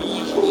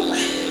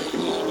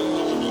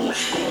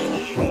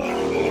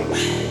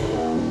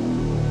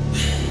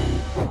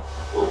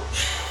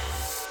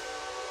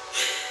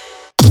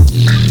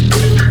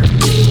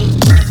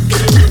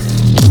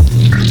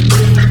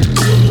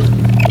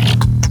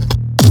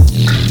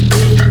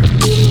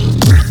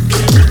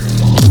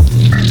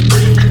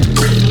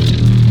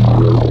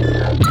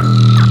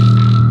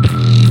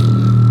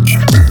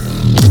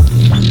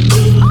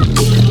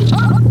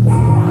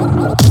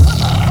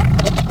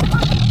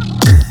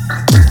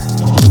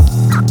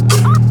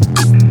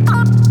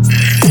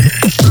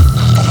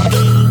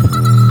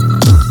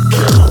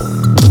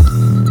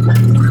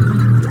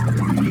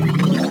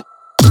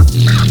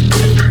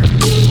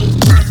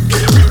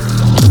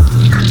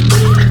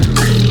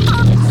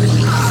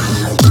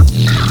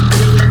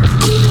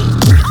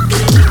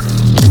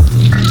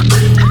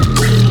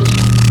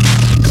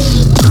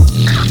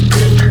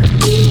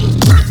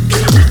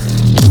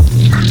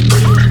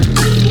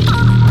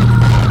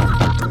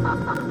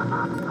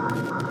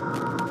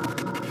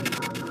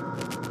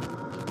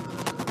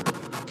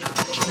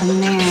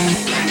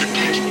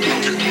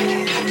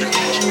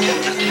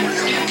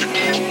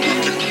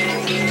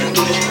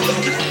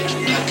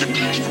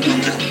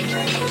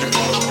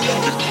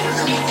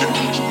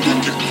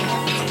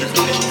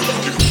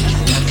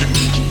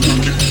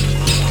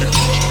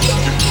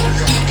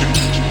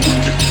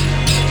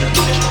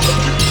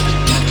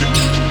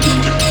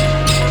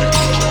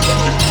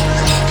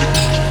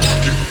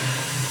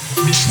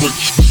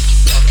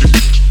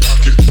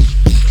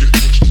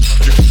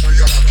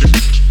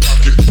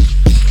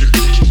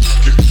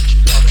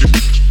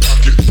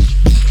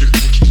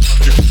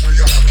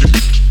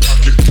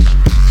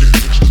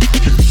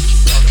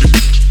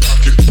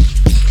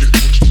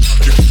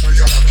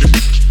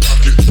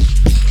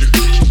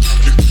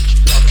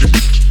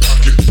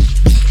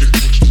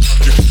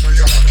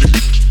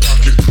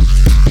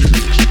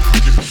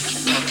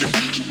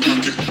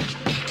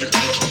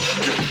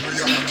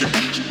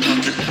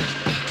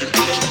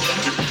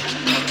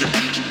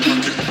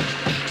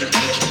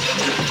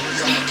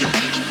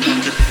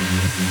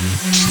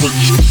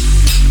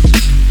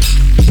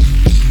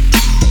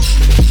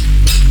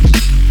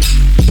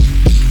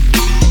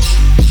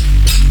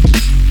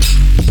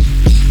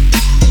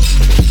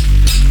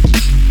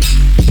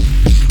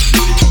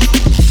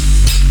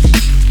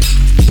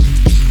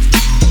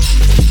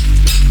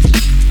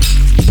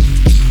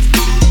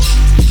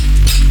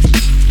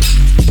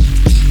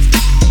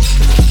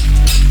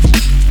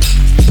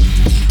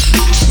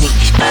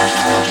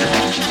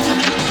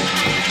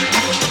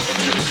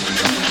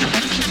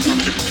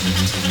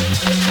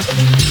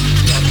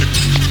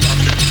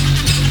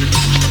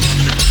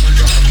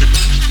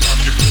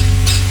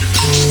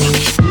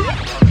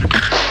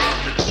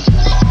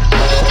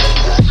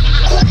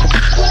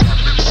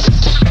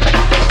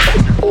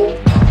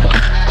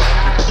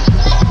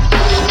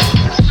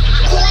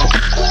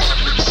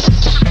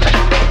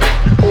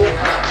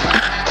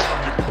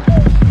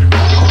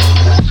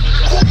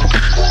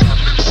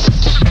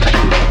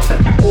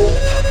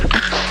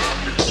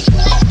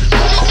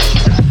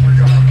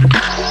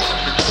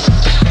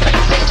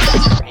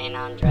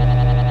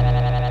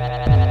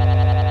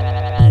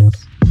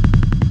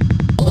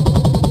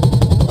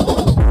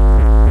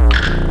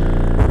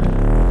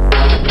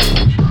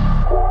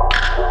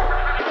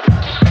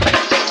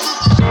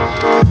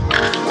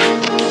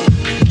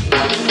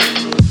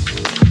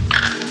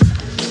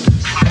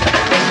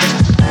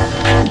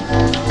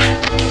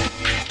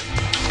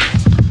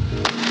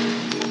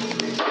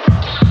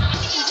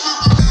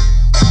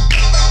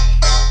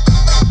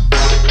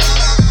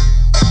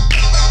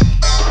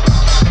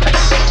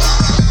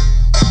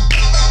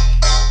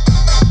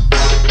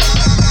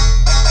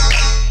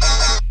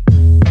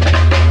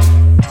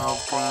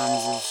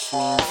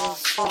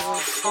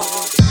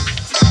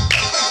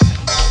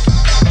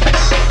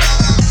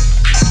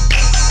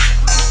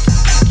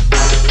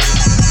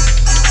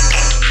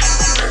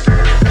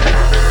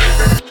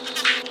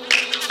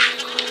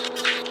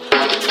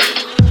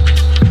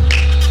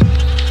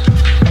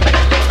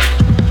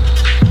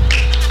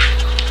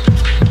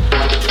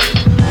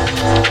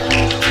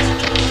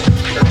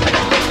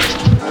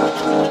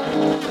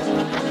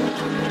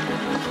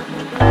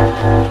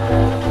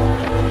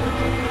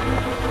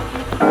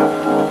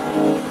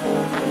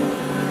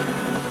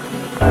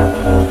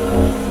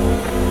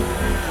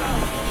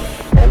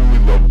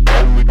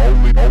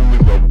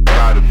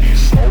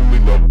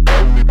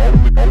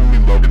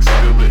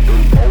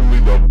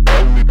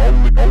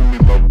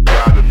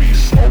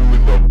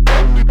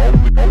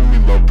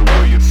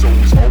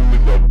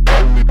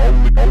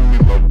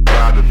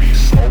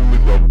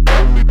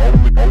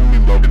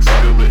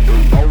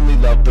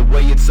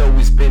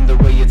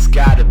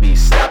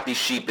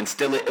 sheep, and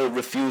still an ill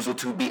refusal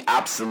to be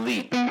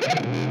obsolete.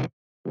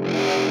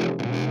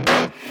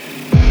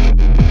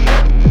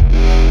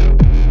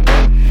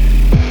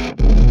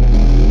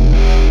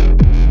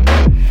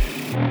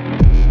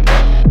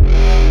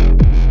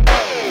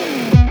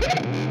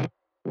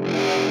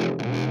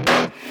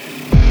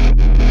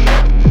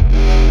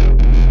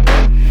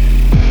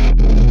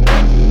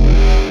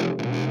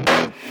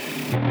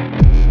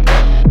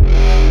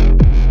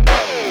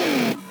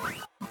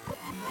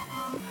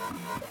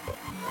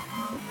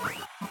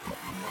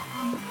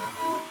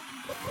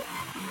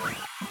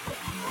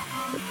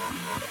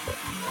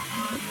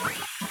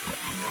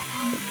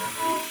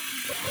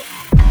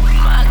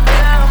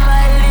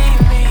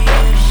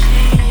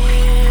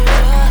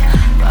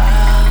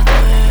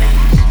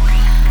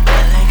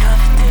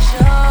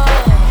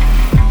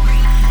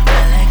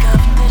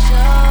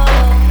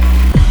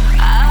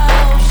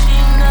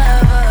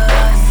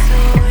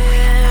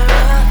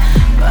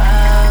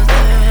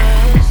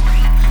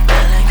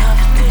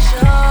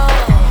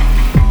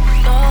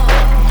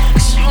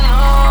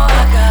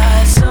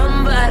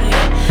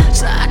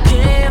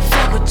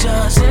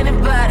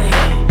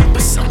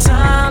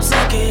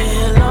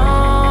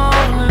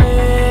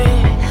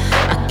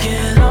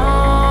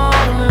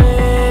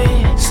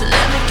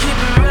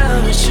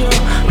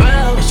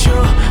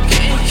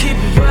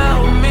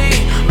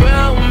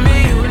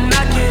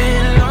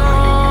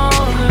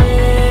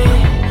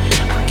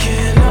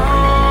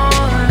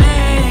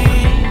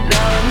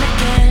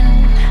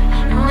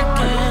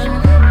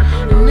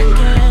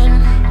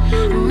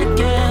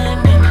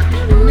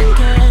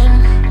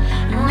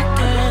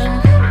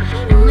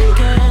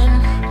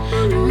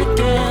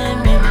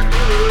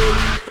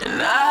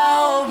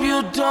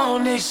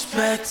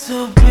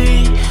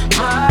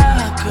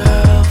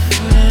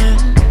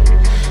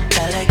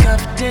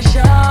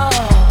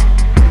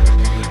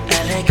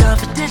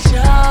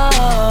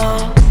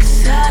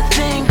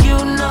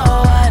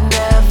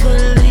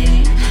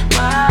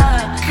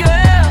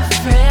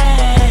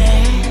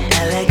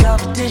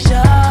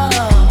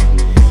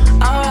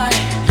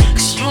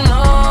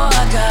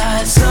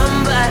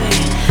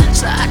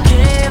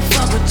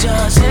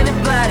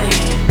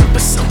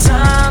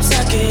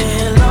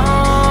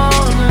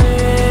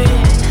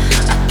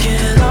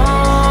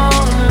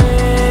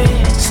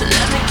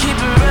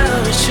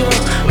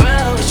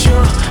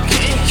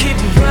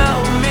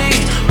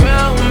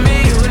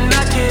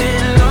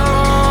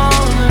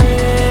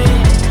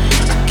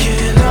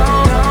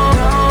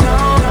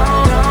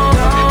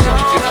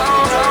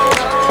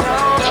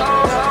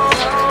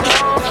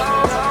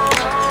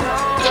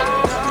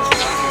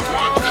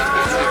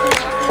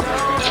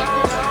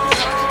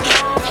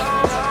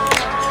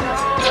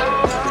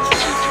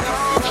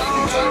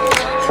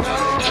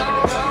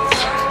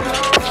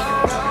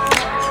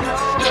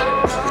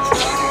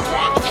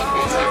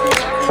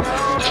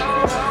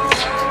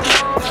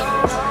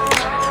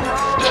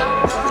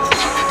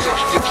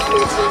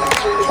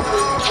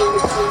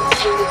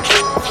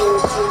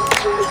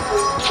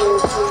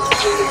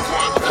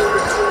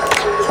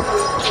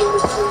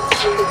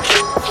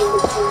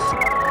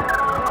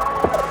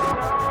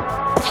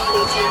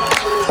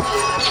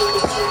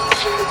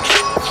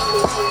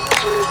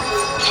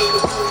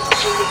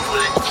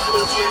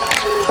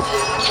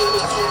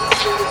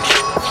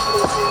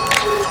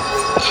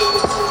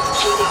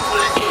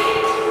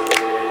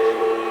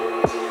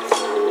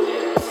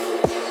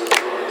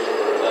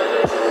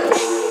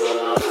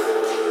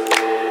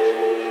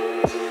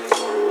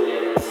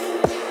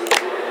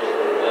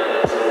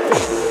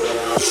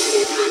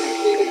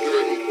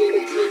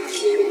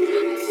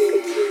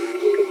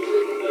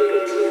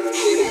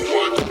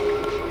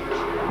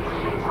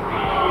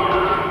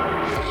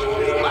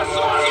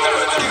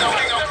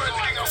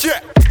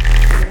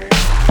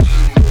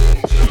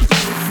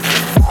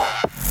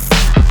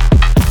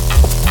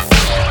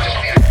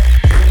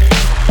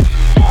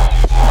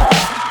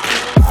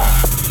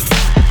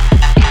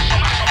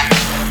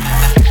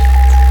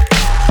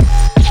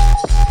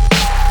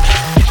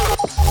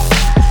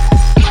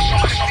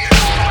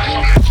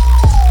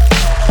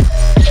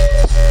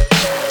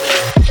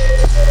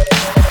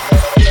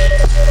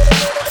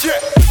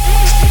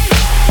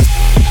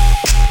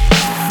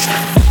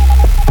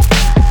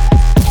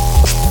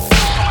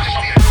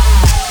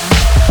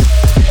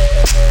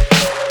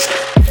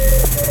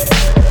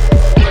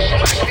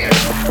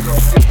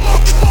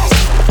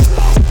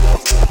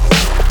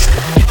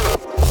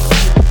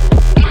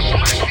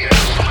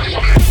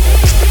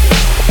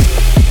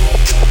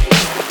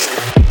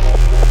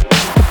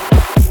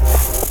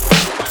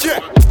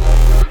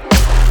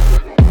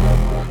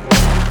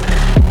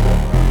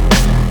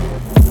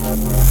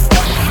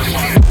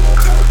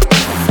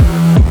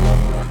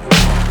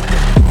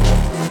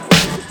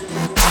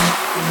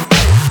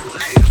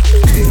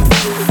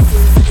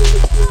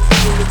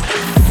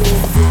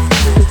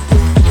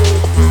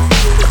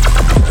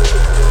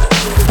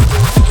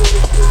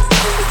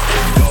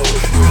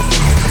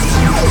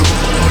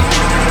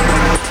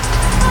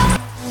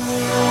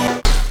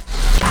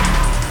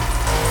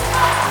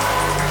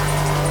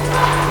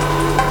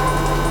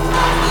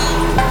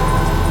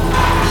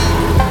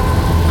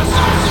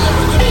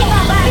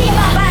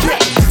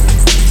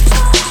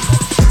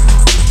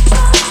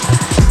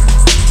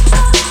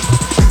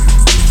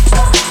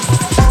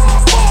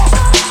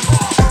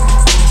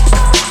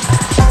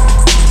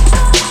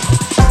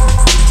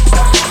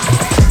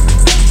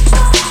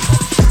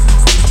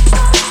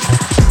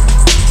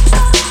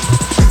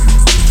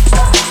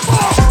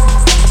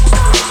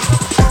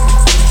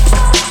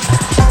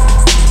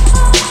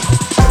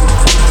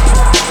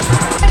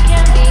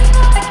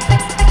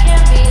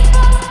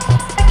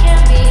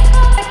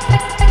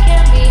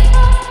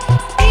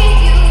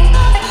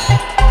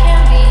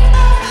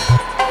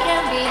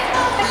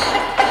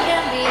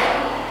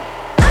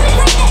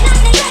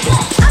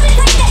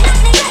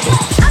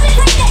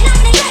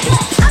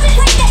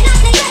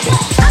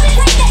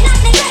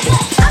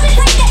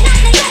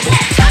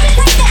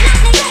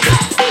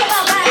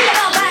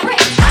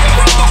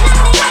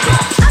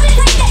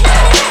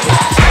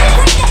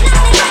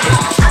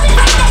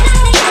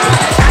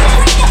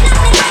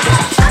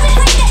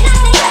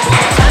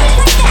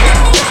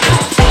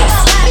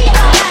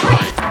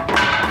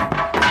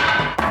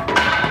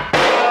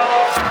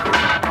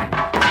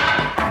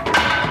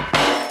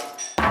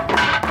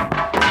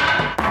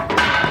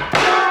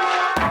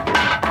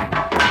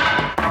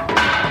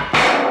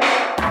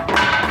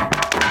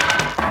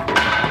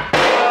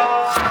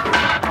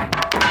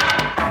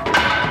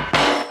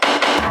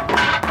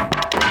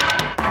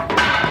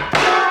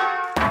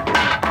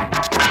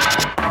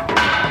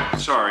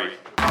 Sorry.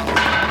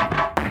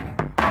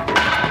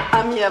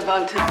 I'm here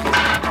about to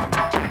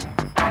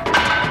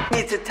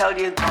need to tell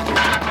you.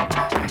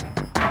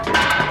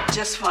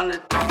 Just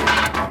wanted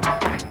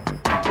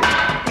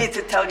need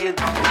to tell you.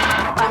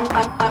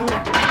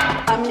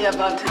 I'm here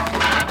about to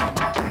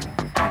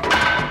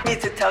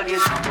need to tell you.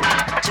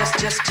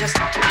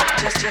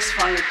 Just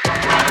wanted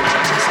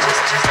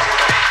just.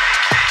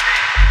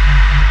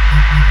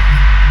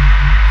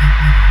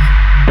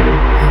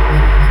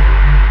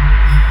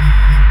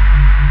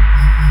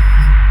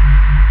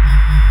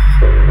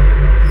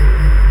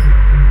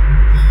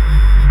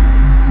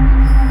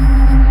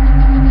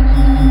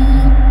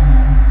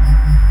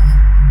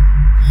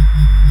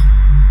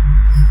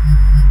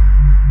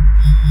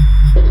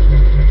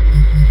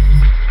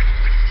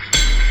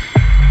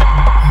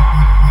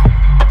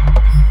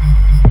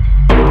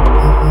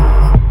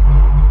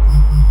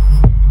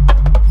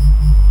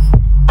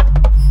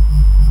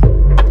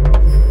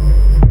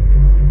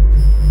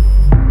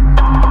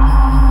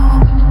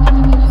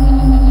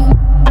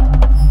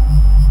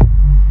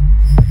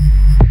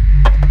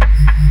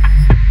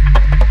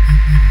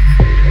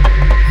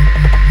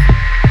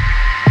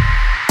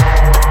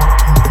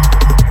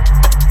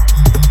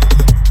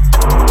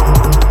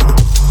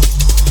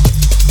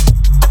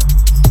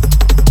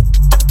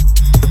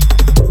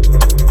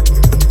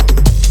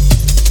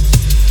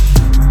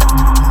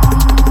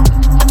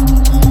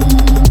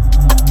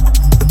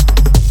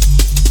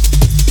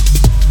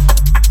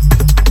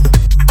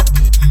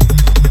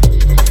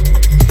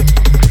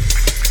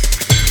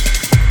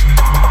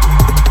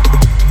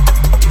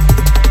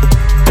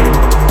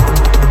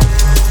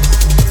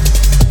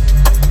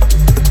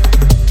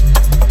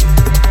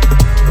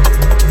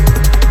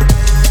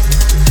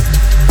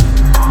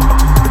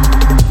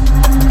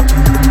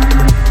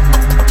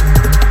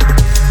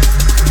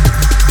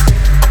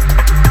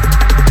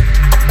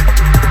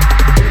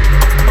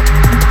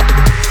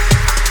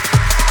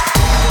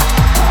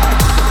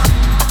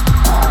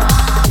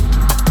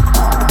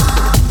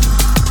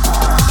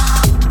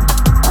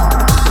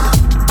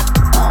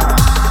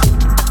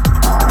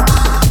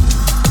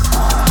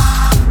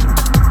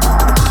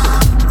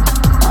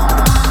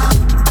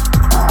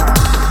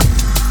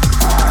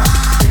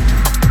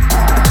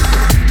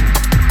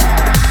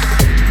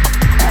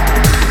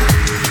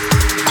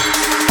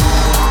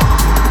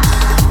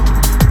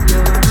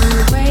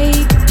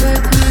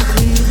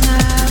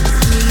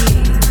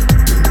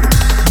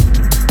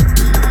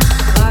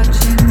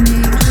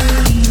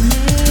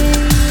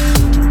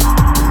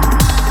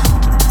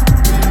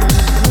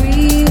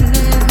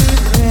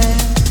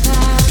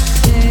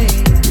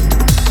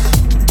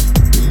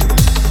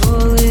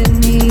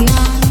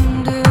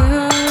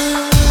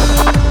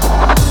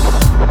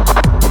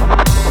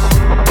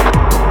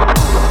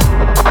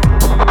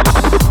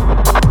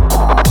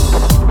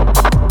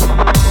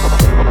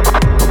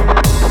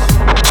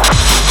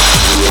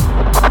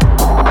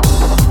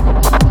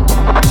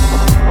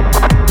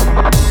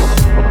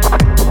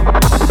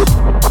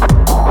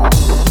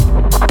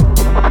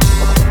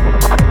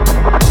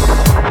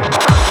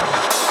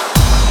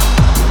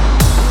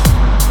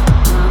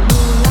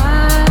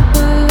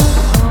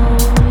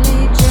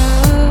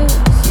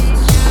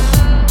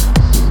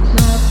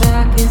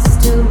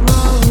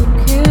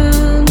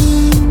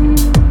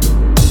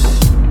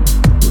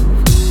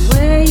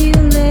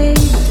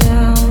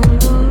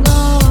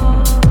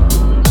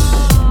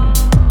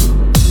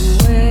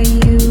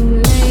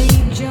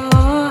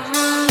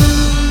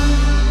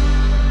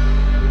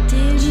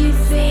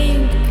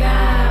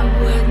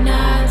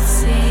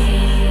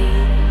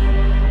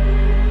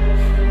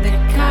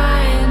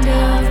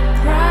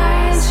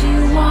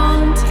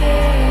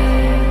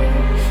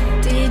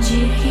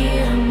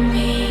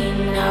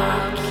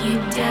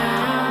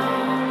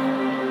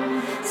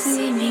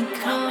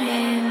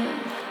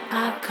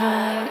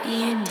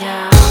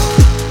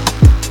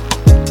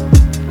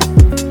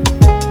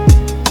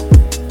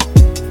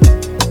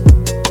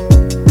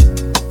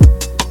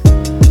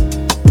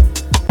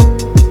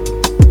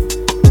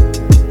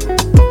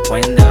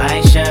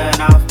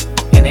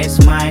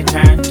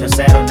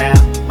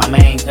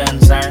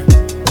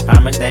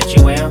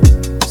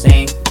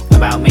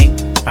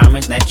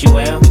 that you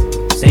will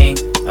sing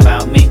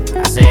about me.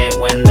 I said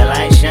when the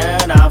lights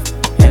shut off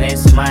and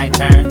it's my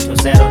turn to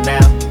settle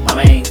down,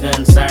 my main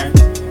concern.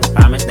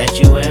 Promise that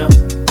you will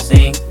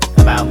sing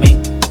about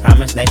me.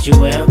 Promise that you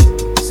will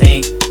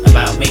sing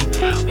about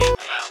me.